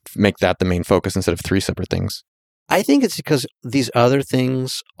and make that the main focus instead of 3 separate things. I think it's because these other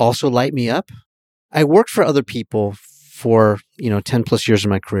things also light me up. I worked for other people for, 10 plus years of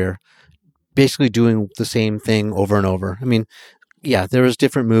my career, basically doing the same thing over and over. I mean, yeah, there was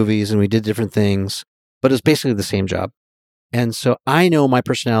different movies and we did different things, but it's basically the same job. And so I know my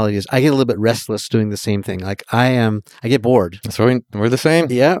personality is I get a little bit restless doing the same thing. Like I get bored. That's why we're the same.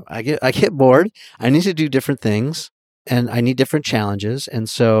 Yeah, I get bored. I need to do different things and I need different challenges. And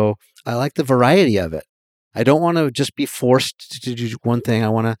so I like the variety of it. I don't want to just be forced to do one thing. I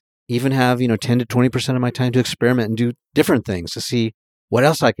want to even have, 10 to 20% of my time to experiment and do different things to see what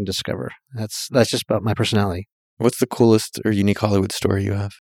else I can discover. That's just about my personality. What's the coolest or unique Hollywood story you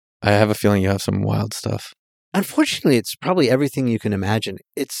have? I have a feeling you have some wild stuff. Unfortunately, it's probably everything you can imagine.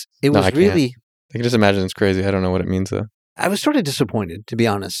 I can just imagine it's crazy. I don't know what it means though. I was sort of disappointed, to be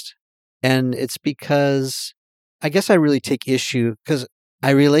honest. And it's because I guess I really take issue because I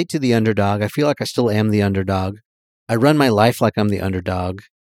relate to the underdog. I feel like I still am the underdog. I run my life like I'm the underdog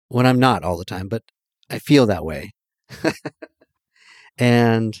when I'm not all the time, but I feel that way.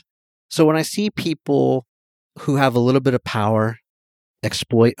 And so when I see people who have a little bit of power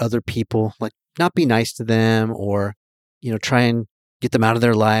exploit other people, like not be nice to them or, try and get them out of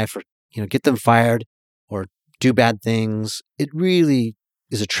their life or, get them fired or do bad things, it really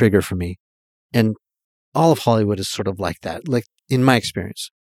is a trigger for me. And all of Hollywood is sort of like that, like in my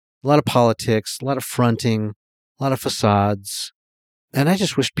experience. A lot of politics, a lot of fronting, a lot of facades. And I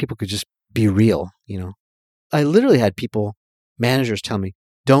just wish people could just be real, I literally had managers tell me,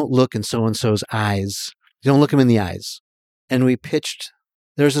 don't look in so-and-so's eyes. Don't look them in the eyes. And we pitched,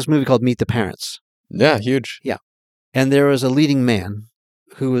 there's this movie called Meet the Parents. Yeah, huge. Yeah. And there was a leading man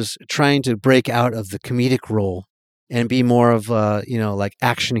who was trying to break out of the comedic role and be more of a, like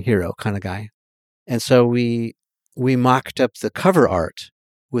action hero kind of guy. And so we mocked up the cover art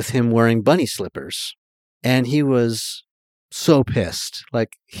with him wearing bunny slippers. And he was so pissed.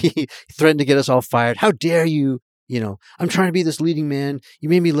 Like he threatened to get us all fired. How dare you? I'm trying to be this leading man. You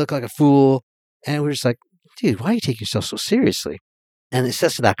made me look like a fool. And we're just like, dude, why are you taking yourself so seriously? And it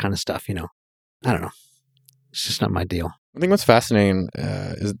says to that kind of stuff, I don't know. It's just not my deal. I think what's fascinating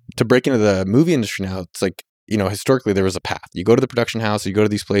is to break into the movie industry now. It's like, historically there was a path. You go to the production house, you go to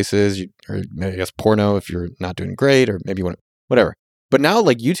these places, or maybe I guess porno if you're not doing great, or maybe whatever. But now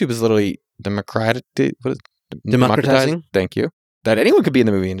like YouTube is literally democratizing. Thank you. That anyone could be in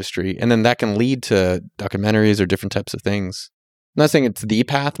the movie industry. And then that can lead to documentaries or different types of things. I'm not saying it's the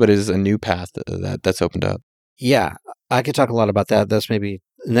path, but it is a new path that's opened up. Yeah, I could talk a lot about that. That's maybe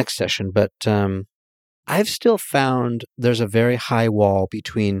the next session. But I've still found there's a very high wall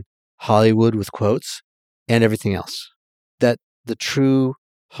between Hollywood with quotes and everything else. That the true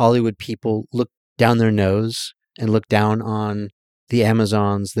Hollywood people look down their nose and look down on the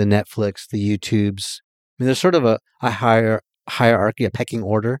Amazons, the Netflix, the YouTubes. I mean, there's sort of a hierarchy, a pecking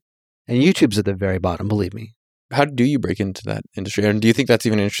order, and YouTube's at the very bottom, believe me. How do you break into that industry? And do you think that's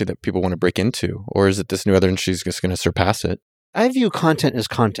even an industry that people want to break into? Or is it this new other industry is just going to surpass it? I view content as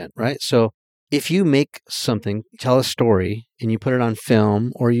content, right? So if you make something, tell a story, and you put it on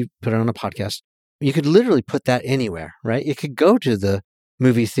film or you put it on a podcast, you could literally put that anywhere, right? It could go to the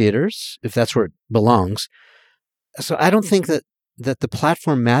movie theaters if that's where it belongs. So I don't think that the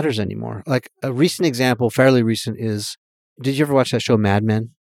platform matters anymore. Like a recent example, fairly recent, is, did you ever watch that show Mad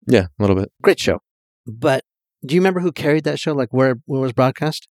Men? Yeah, a little bit. Great show. But do you remember who carried that show? Like where it was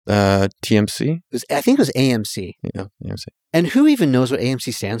broadcast? TMC? I think it was AMC. Yeah, AMC. And who even knows what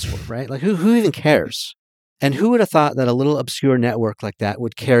AMC stands for, right? Like who even cares? And who would have thought that a little obscure network like that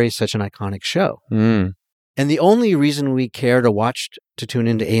would carry such an iconic show? Mm. And the only reason we cared or watched to tune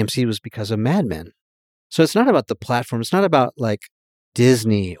into AMC was because of Mad Men. So it's not about the platform. It's not about like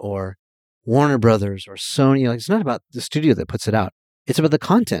Disney or Warner Brothers or Sony. Like, it's not about the studio that puts it out. It's about the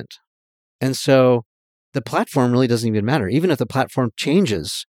content. And so the platform really doesn't even matter. Even if the platform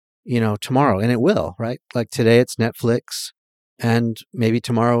changes, tomorrow, and it will, right? Like today it's Netflix and maybe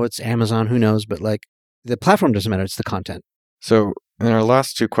tomorrow it's Amazon, who knows? But like the platform doesn't matter. It's the content. So in our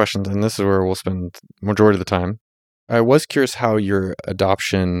last two questions, and this is where we'll spend the majority of the time, I was curious how your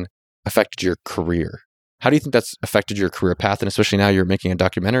adoption affected your career. How do you think that's affected your career path? And especially now you're making a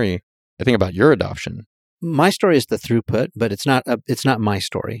documentary, I think, about your adoption. My story is the throughput, but it's not my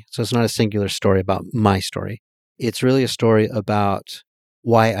story. So it's not a singular story about my story. It's really a story about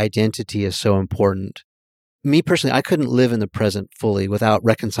why identity is so important. Me personally, I couldn't live in the present fully without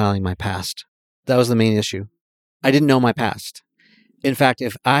reconciling my past. That was the main issue. I didn't know my past. In fact,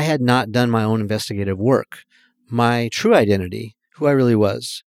 if I had not done my own investigative work, my true identity, who I really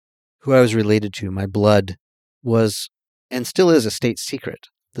was, who I was related to, my blood, was and still is a state secret.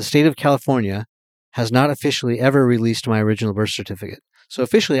 The state of California has not officially ever released my original birth certificate. So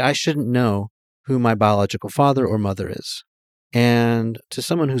officially, I shouldn't know who my biological father or mother is. And to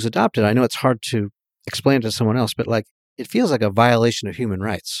someone who's adopted, I know it's hard to explain to someone else, but like it feels like a violation of human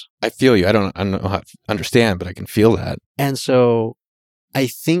rights. I feel you. I don't know how to understand, but I can feel that. And so I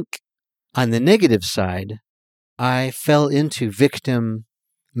think on the negative side, I fell into victim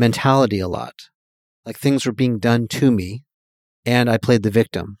mentality a lot. Like things were being done to me and I played the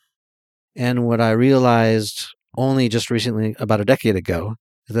victim. And what I realized only just recently, about a decade ago,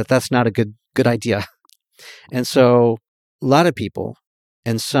 is that that's not a good idea. And so a lot of people,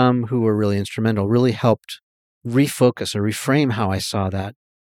 and some who were really instrumental, really helped refocus or reframe how I saw that.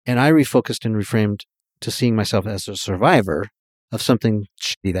 And I refocused and reframed to seeing myself as a survivor of something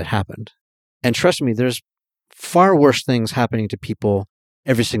shitty that happened. And trust me, there's far worse things happening to people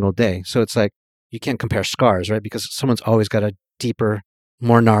every single day. So it's like, you can't compare scars, right? Because someone's always got a deeper,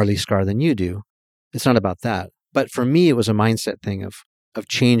 more gnarly scar than you do. It's not about that. But for me, it was a mindset thing of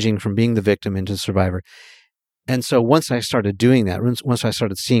changing from being the victim into the survivor. And so once I started doing that, once I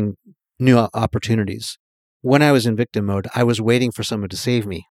started seeing new opportunities, when I was in victim mode, I was waiting for someone to save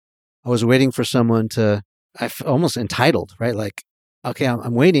me. I was waiting for someone I felt almost entitled, right? Like, okay,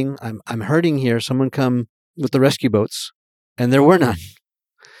 I'm waiting. I'm hurting here. Someone come with the rescue boats. And there were none.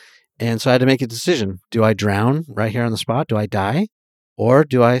 And so I had to make a decision. Do I drown right here on the spot? Do I die? Or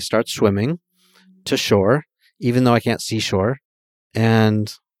do I start swimming to shore, even though I can't see shore?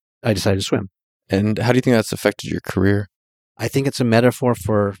 And I decided to swim. And how do you think that's affected your career? I think it's a metaphor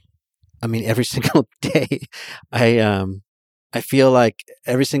for, every single day. I feel like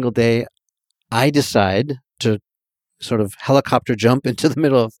every single day I decide to sort of helicopter jump into the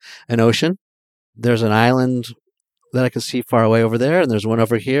middle of an ocean. There's an island that I can see far away over there, and there's one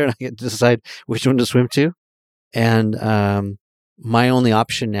over here, and I get to decide which one to swim to. And my only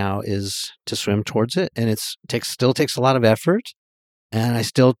option now is to swim towards it, and it still takes a lot of effort, and I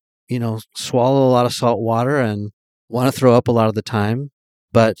still, swallow a lot of salt water and want to throw up a lot of the time.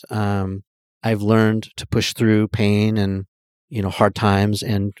 But I've learned to push through pain and hard times,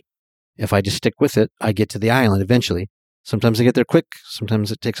 and if I just stick with it, I get to the island eventually. Sometimes I get there quick,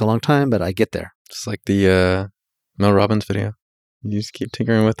 sometimes it takes a long time, but I get there. Just like the Mel Robbins video. You just keep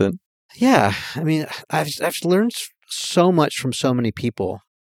tinkering with it. Yeah. I've learned so much from so many people.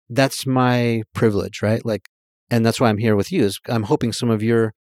 That's my privilege, right? Like, and that's why I'm here with you, is I'm hoping some of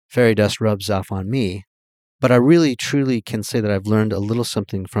your fairy dust rubs off on me. But I really, truly can say that I've learned a little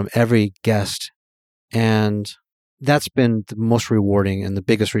something from every guest. And that's been the most rewarding and the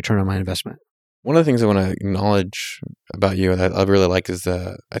biggest return on my investment. One of the things I want to acknowledge about you that I really like is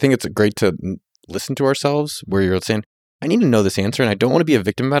I think it's great to listen to ourselves, where you're saying, I need to know this answer and I don't want to be a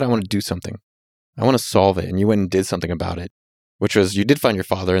victim about it. I want to do something. I want to solve it. And you went and did something about it, which was you did find your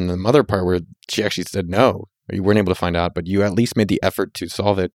father, and the mother part where she actually said no, or you weren't able to find out, but you at least made the effort to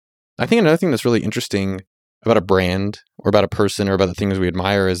solve it. I think another thing that's really interesting about a brand or about a person or about the things we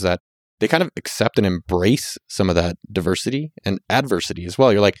admire is that they kind of accept and embrace some of that diversity and adversity as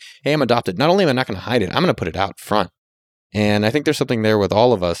well. You're like, hey, I'm adopted. Not only am I not going to hide it, I'm going to put it out front. And I think there's something there with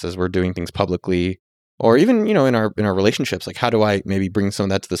all of us as we're doing things publicly, or even, in our relationships. Like, how do I maybe bring some of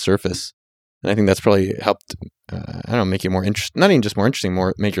that to the surface? And I think that's probably helped, make you more interesting. Not even just more interesting,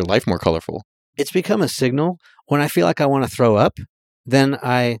 make your life more colorful. It's become a signal. When I feel like I want to throw up, then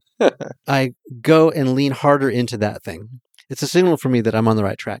I go and lean harder into that thing. It's a signal for me that I'm on the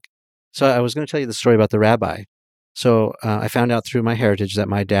right track. So I was going to tell you the story about the rabbi. So I found out through my heritage that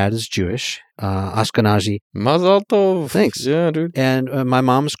my dad is Jewish, Ashkenazi. Mazal tov. Thanks. Yeah, dude. And my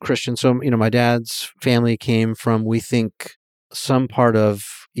mom's Christian. So, my dad's family came from, we think, some part of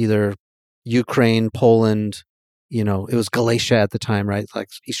either Ukraine, Poland, it was Galatia at the time, right? Like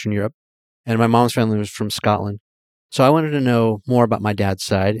Eastern Europe. And my mom's family was from Scotland. So I wanted to know more about my dad's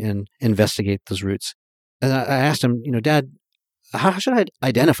side and investigate those roots. And I asked him, Dad, how should I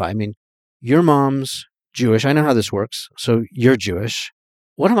identify? I mean, your mom's Jewish. I know how this works. So you're Jewish.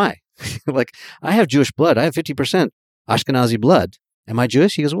 What am I? Like, I have Jewish blood. I have 50% Ashkenazi blood. Am I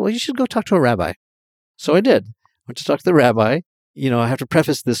Jewish? He goes, well, you should go talk to a rabbi. So I did. Went to talk to the rabbi. I have to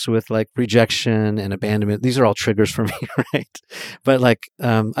preface this with like rejection and abandonment. These are all triggers for me, right? But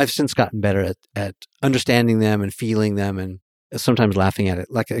I've since gotten better at understanding them and feeling them and sometimes laughing at it.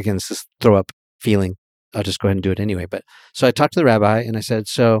 Like, again, it's this throw up feeling. I'll just go ahead and do it anyway. But so I talked to the rabbi and I said,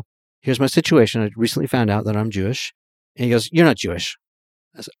 so here's my situation. I recently found out that I'm Jewish. And he goes, you're not Jewish.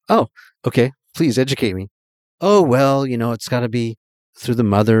 I said, oh, okay. Please educate me. Oh, well, it's got to be through the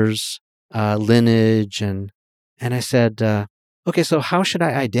mother's lineage. And I said, okay, so how should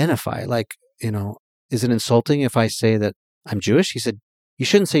I identify? Like, is it insulting if I say that I'm Jewish? He said, you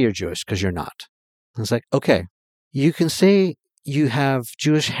shouldn't say you're Jewish because you're not. I was like, okay, you can say you have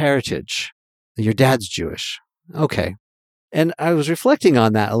Jewish heritage. Your dad's Jewish. Okay. And I was reflecting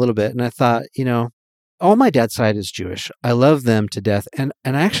on that a little bit, and I thought, all my dad's side is Jewish. I love them to death, and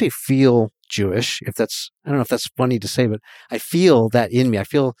I actually feel Jewish. I don't know if that's funny to say, but I feel that in me. I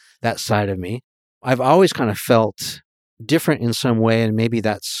feel that side of me. I've always kind of felt different in some way, and maybe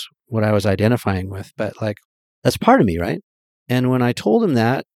that's what I was identifying with, but that's part of me, right? And when I told him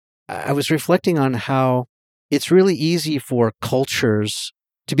that, I was reflecting on how it's really easy for cultures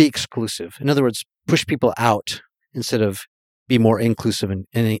to be exclusive. In other words, push people out instead of be more inclusive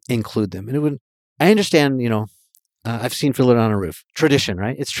and include them. And I understand, I've seen Fiddler on a Roof. Tradition,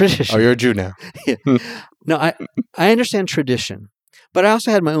 right? It's tradition. Oh, you're a Jew now. Yeah. No, I understand tradition, but I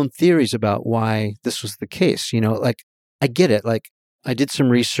also had my own theories about why this was the case. I get it. I did some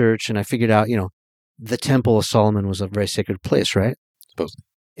research and I figured out, the Temple of Solomon was a very sacred place, right? Supposedly.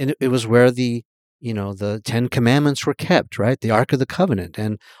 And it was where the 10 Commandments were kept, right? The Ark of the Covenant,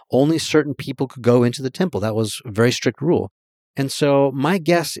 and only certain people could go into the temple. That was a very strict rule. And so my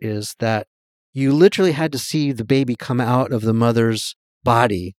guess is that you literally had to see the baby come out of the mother's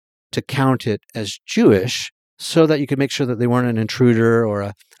body to count it as Jewish so that you could make sure that they weren't an intruder or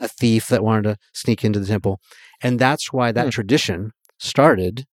a thief that wanted to sneak into the temple. And that's why that tradition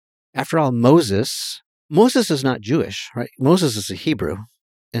started. After all, Moses is not Jewish, right? Moses is a Hebrew.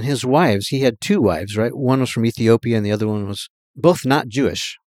 And his wives, he had two wives, right? One was from Ethiopia and the other one was both not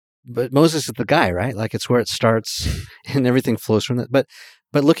Jewish. But Moses is the guy, right? It's where it starts and everything flows from that. But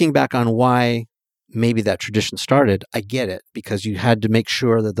looking back on why maybe that tradition started, I get it, because you had to make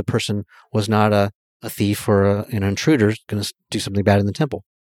sure that the person was not a thief or an intruder going to do something bad in the temple.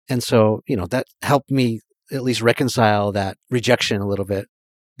 And so, that helped me at least reconcile that rejection a little bit.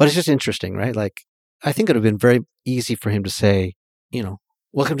 But it's just interesting, right? I think it would have been very easy for him to say,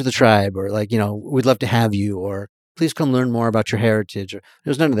 welcome to the tribe, or we'd love to have you, or please come learn more about your heritage. Or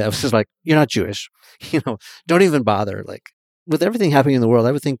there was none of that. It was just you're not Jewish, don't even bother. With everything happening in the world,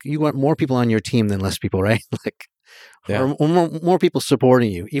 I would think you want more people on your team than less people, right? Or more people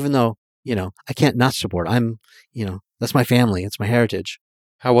supporting you, even though, I can't not support. That's my family. It's my heritage.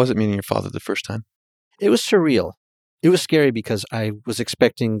 How was it meeting your father the first time? It was surreal. It was scary because I was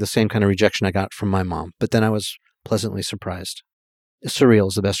expecting the same kind of rejection I got from my mom, but then I was pleasantly surprised. Surreal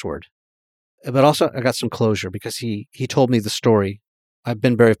is the best word. But also I got some closure because he told me the story. I've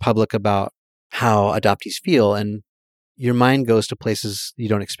been very public about how adoptees feel, and your mind goes to places you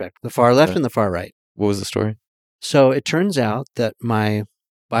don't expect. The far left and the far right. What was the story? So it turns out that my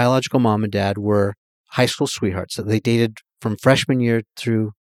biological mom and dad were high school sweethearts. So they dated from freshman year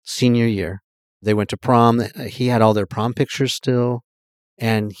through senior year. They went to prom. He had all their prom pictures still.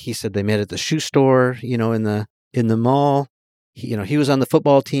 And he said they met at the shoe store, in the mall. He was on the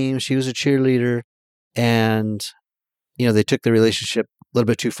football team. She was a cheerleader. And, they took the relationship a little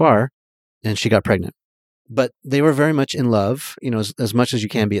bit too far and she got pregnant. But they were very much in love, as much as you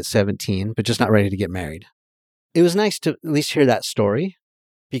can be at 17, but just not ready to get married. It was nice to at least hear that story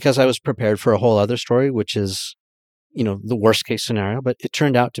because I was prepared for a whole other story, which is, the worst case scenario. But it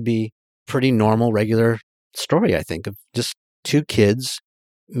turned out to be pretty normal, regular story, I think, of just two kids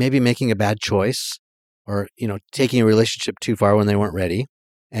maybe making a bad choice or, taking a relationship too far when they weren't ready.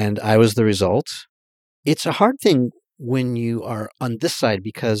 And I was the result. It's a hard thing when you are on this side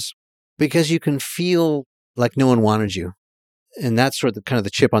because you can feel like no one wanted you. And that's where kind of the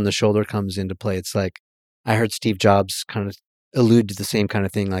chip on the shoulder comes into play. It's like I heard Steve Jobs kind of allude to the same kind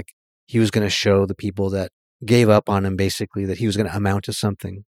of thing, like he was going to show the people that gave up on him basically that he was going to amount to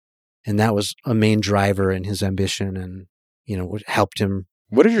something. And that was a main driver in his ambition and, what helped him.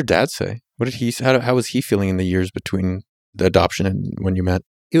 What did your dad say? How was he feeling in the years between the adoption and when you met?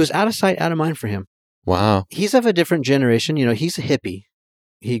 It was out of sight, out of mind for him. Wow. He's of a different generation. He's a hippie.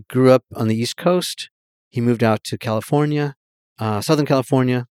 He grew up on the East Coast. He moved out to California, Southern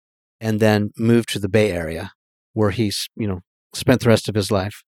California, and then moved to the Bay Area where he's, spent the rest of his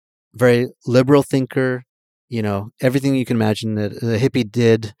life. Very liberal thinker, everything you can imagine that the hippie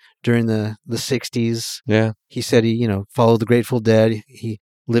did during the 60s. Yeah. He said he, followed the Grateful Dead. He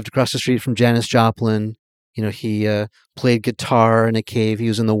lived across the street from Janis Joplin. He played guitar in a cave. He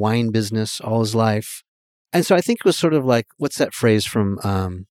was in the wine business all his life. And so I think it was sort of like, what's that phrase from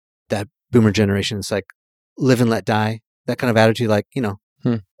that boomer generation? It's like, live and let die. That kind of attitude, like,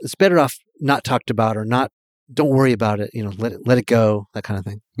 it's better off not talked about or don't worry about it. Let it go, that kind of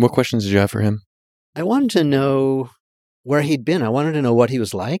thing. What questions did you have for him? I wanted to know where he'd been. I wanted to know what he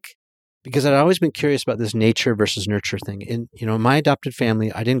was like because I'd always been curious about this nature versus nurture thing. In, my adopted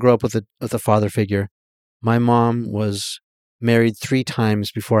family, I didn't grow up with a father figure. My mom was married 3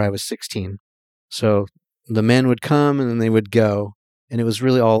 times before I was 16. So the men would come and then they would go. And it was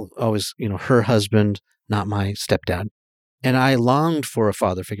really always, her husband, not my stepdad. And I longed for a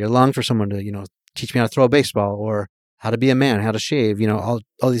father figure. I longed for someone to, teach me how to throw a baseball or how to be a man, how to shave, all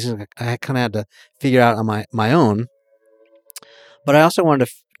these things I kind of had to figure out on my own. But I also wanted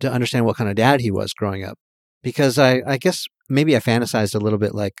to understand what kind of dad he was growing up because I guess maybe I fantasized a little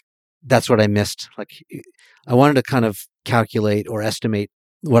bit like that's what I missed. Like I wanted to kind of calculate or estimate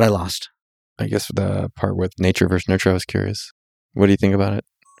what I lost. I guess the part with nature versus nurture, I was curious. What do you think about it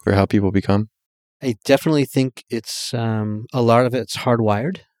for how people become? I definitely think it's a lot of it's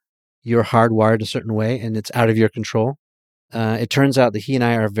hardwired. You're hardwired a certain way and it's out of your control. It turns out that he and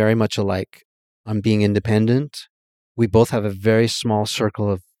I are very much alike on being independent. We both have a very small circle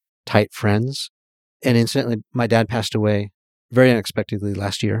of tight friends. And incidentally, my dad passed away very unexpectedly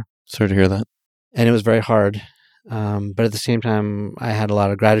last year. Sorry to hear that. And it was very hard. But at the same time, I had a lot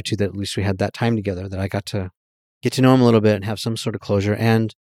of gratitude that at least we had that time together, that I got to get to know him a little bit and have some sort of closure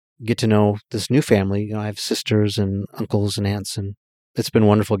and get to know this new family. I have sisters and uncles and aunts, and it's been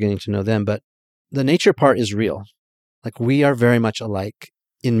wonderful getting to know them. But the nature part is real. Like we are very much alike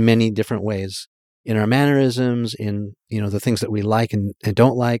in many different ways, in our mannerisms, in, the things that we like and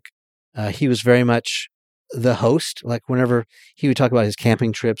don't like. He was very much the host. Like whenever he would talk about his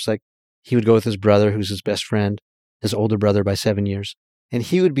camping trips, like he would go with his brother, who's his best friend, his older brother by 7 years. And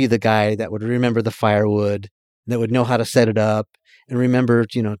he would be the guy that would remember the firewood, that would know how to set it up and remember,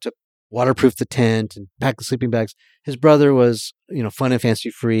 to waterproof the tent and pack the sleeping bags. His brother was, fun and fancy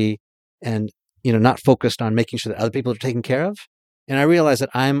free and, not focused on making sure that other people are taken care of. And I realized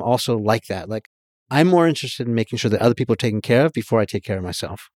that I'm also like that. Like I'm more interested in making sure that other people are taken care of before I take care of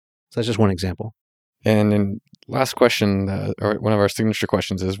myself. So that's just one example. And then last question, or one of our signature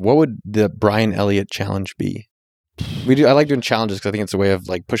questions is, what would the Brian Elliott challenge be? I like doing challenges because I think it's a way of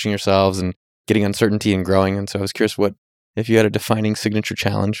like pushing yourselves and getting uncertainty and growing. And so I was curious, if you had a defining signature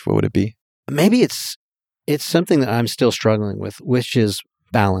challenge, what would it be? Maybe it's something that I'm still struggling with, which is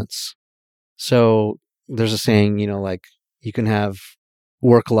balance. So there's a saying, like you can have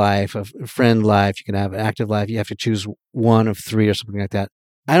work life, a friend life, you can have an active life. You have to choose one of 3 or something like that.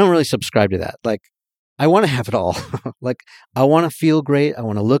 I don't really subscribe to that. Like I want to have it all. Like I want to feel great. I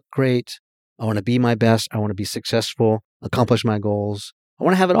want to look great. I want to be my best. I want to be successful, accomplish my goals. I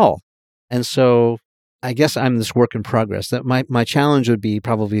want to have it all. And so I guess I'm this work in progress. That my challenge would be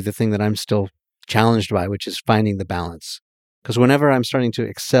probably the thing that I'm still challenged by, which is finding the balance. Because whenever I'm starting to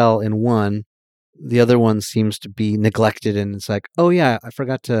excel in one, the other one seems to be neglected. And it's like, oh yeah, I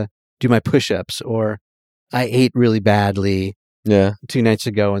forgot to do my push-ups, or I ate really badly 2 nights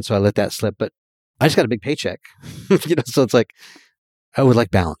ago. And so I let that slip. But I just got a big paycheck. So it's like, I would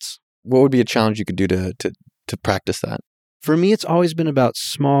like balance. What would be a challenge you could do to practice that? For me, it's always been about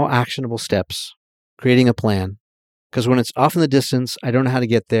small, actionable steps, creating a plan. Because when it's off in the distance, I don't know how to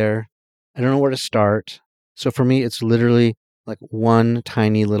get there. I don't know where to start. So for me, it's literally like one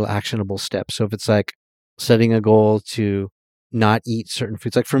tiny little actionable step. So if it's like setting a goal to not eat certain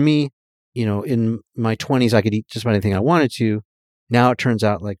foods, like for me, in my 20s, I could eat just about anything I wanted to. Now it turns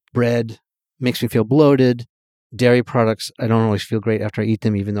out like bread makes me feel bloated. Dairy products, I don't always feel great after I eat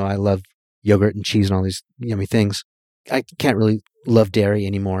them, even though I love yogurt and cheese and all these yummy things. I can't really love dairy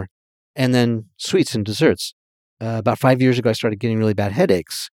anymore. And then sweets and desserts. About 5 years ago, I started getting really bad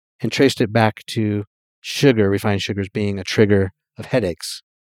headaches and traced it back to sugar, refined sugars being a trigger of headaches.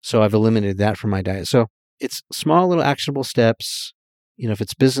 So I've eliminated that from my diet. So it's small little actionable steps. If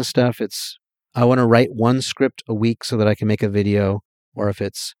it's business stuff, I want to write one script a week so that I can make a video. Or if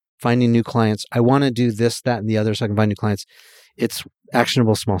it's finding new clients, I want to do this, that, and the other so I can find new clients. It's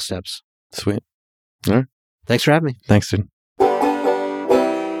actionable small steps. Sweet. All right. Thanks for having me. Thanks, dude.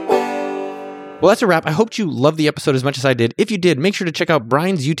 Well, that's a wrap. I hope you loved the episode as much as I did. If you did, make sure to check out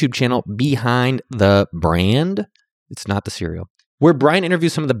Brian's YouTube channel, Behind the Brand. It's not the cereal, where Brian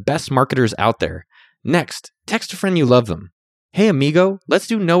interviews some of the best marketers out there. Next, text a friend you love them. Hey, amigo, let's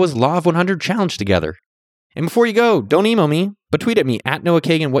do Noah's Law of 100 challenge together. And before you go, don't email me, but tweet at me at Noah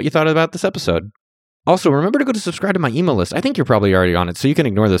Kagan what you thought about this episode. Also, remember to go to subscribe to my email list. I think you're probably already on it, so you can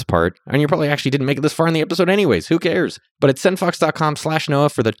ignore this part. And you probably actually didn't make it this far in the episode anyways. Who cares? But it's sendfox.com/Noah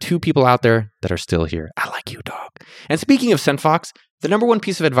for the 2 people out there that are still here. I like you, dog. And speaking of SendFox, the number one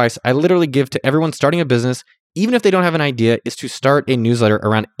piece of advice I literally give to everyone starting a business, even if they don't have an idea, is to start a newsletter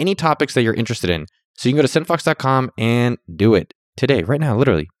around any topics that you're interested in. So you can go to sendfox.com and do it today, right now,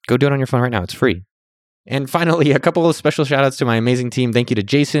 literally. Go do it on your phone right now. It's free. And finally, a couple of special shout outs to my amazing team. Thank you to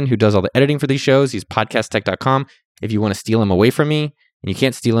Jason, who does all the editing for these shows. He's podcasttech.com. If you want to steal him away from me, and you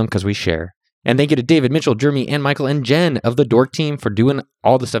can't steal him because we share. And thank you to David, Mitchell, Jeremy, and Michael, and Jen of the Dork team for doing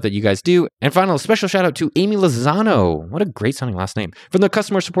all the stuff that you guys do. And final special shout out to Amy Lozano. What a great sounding last name. From the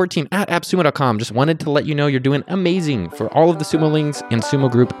customer support team at appsumo.com. Just wanted to let you know you're doing amazing. For all of the Sumo links and Sumo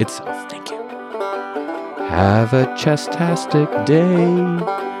group itself. Thank you. Have a chestastic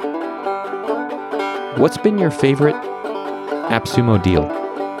day. What's been your favorite AppSumo deal?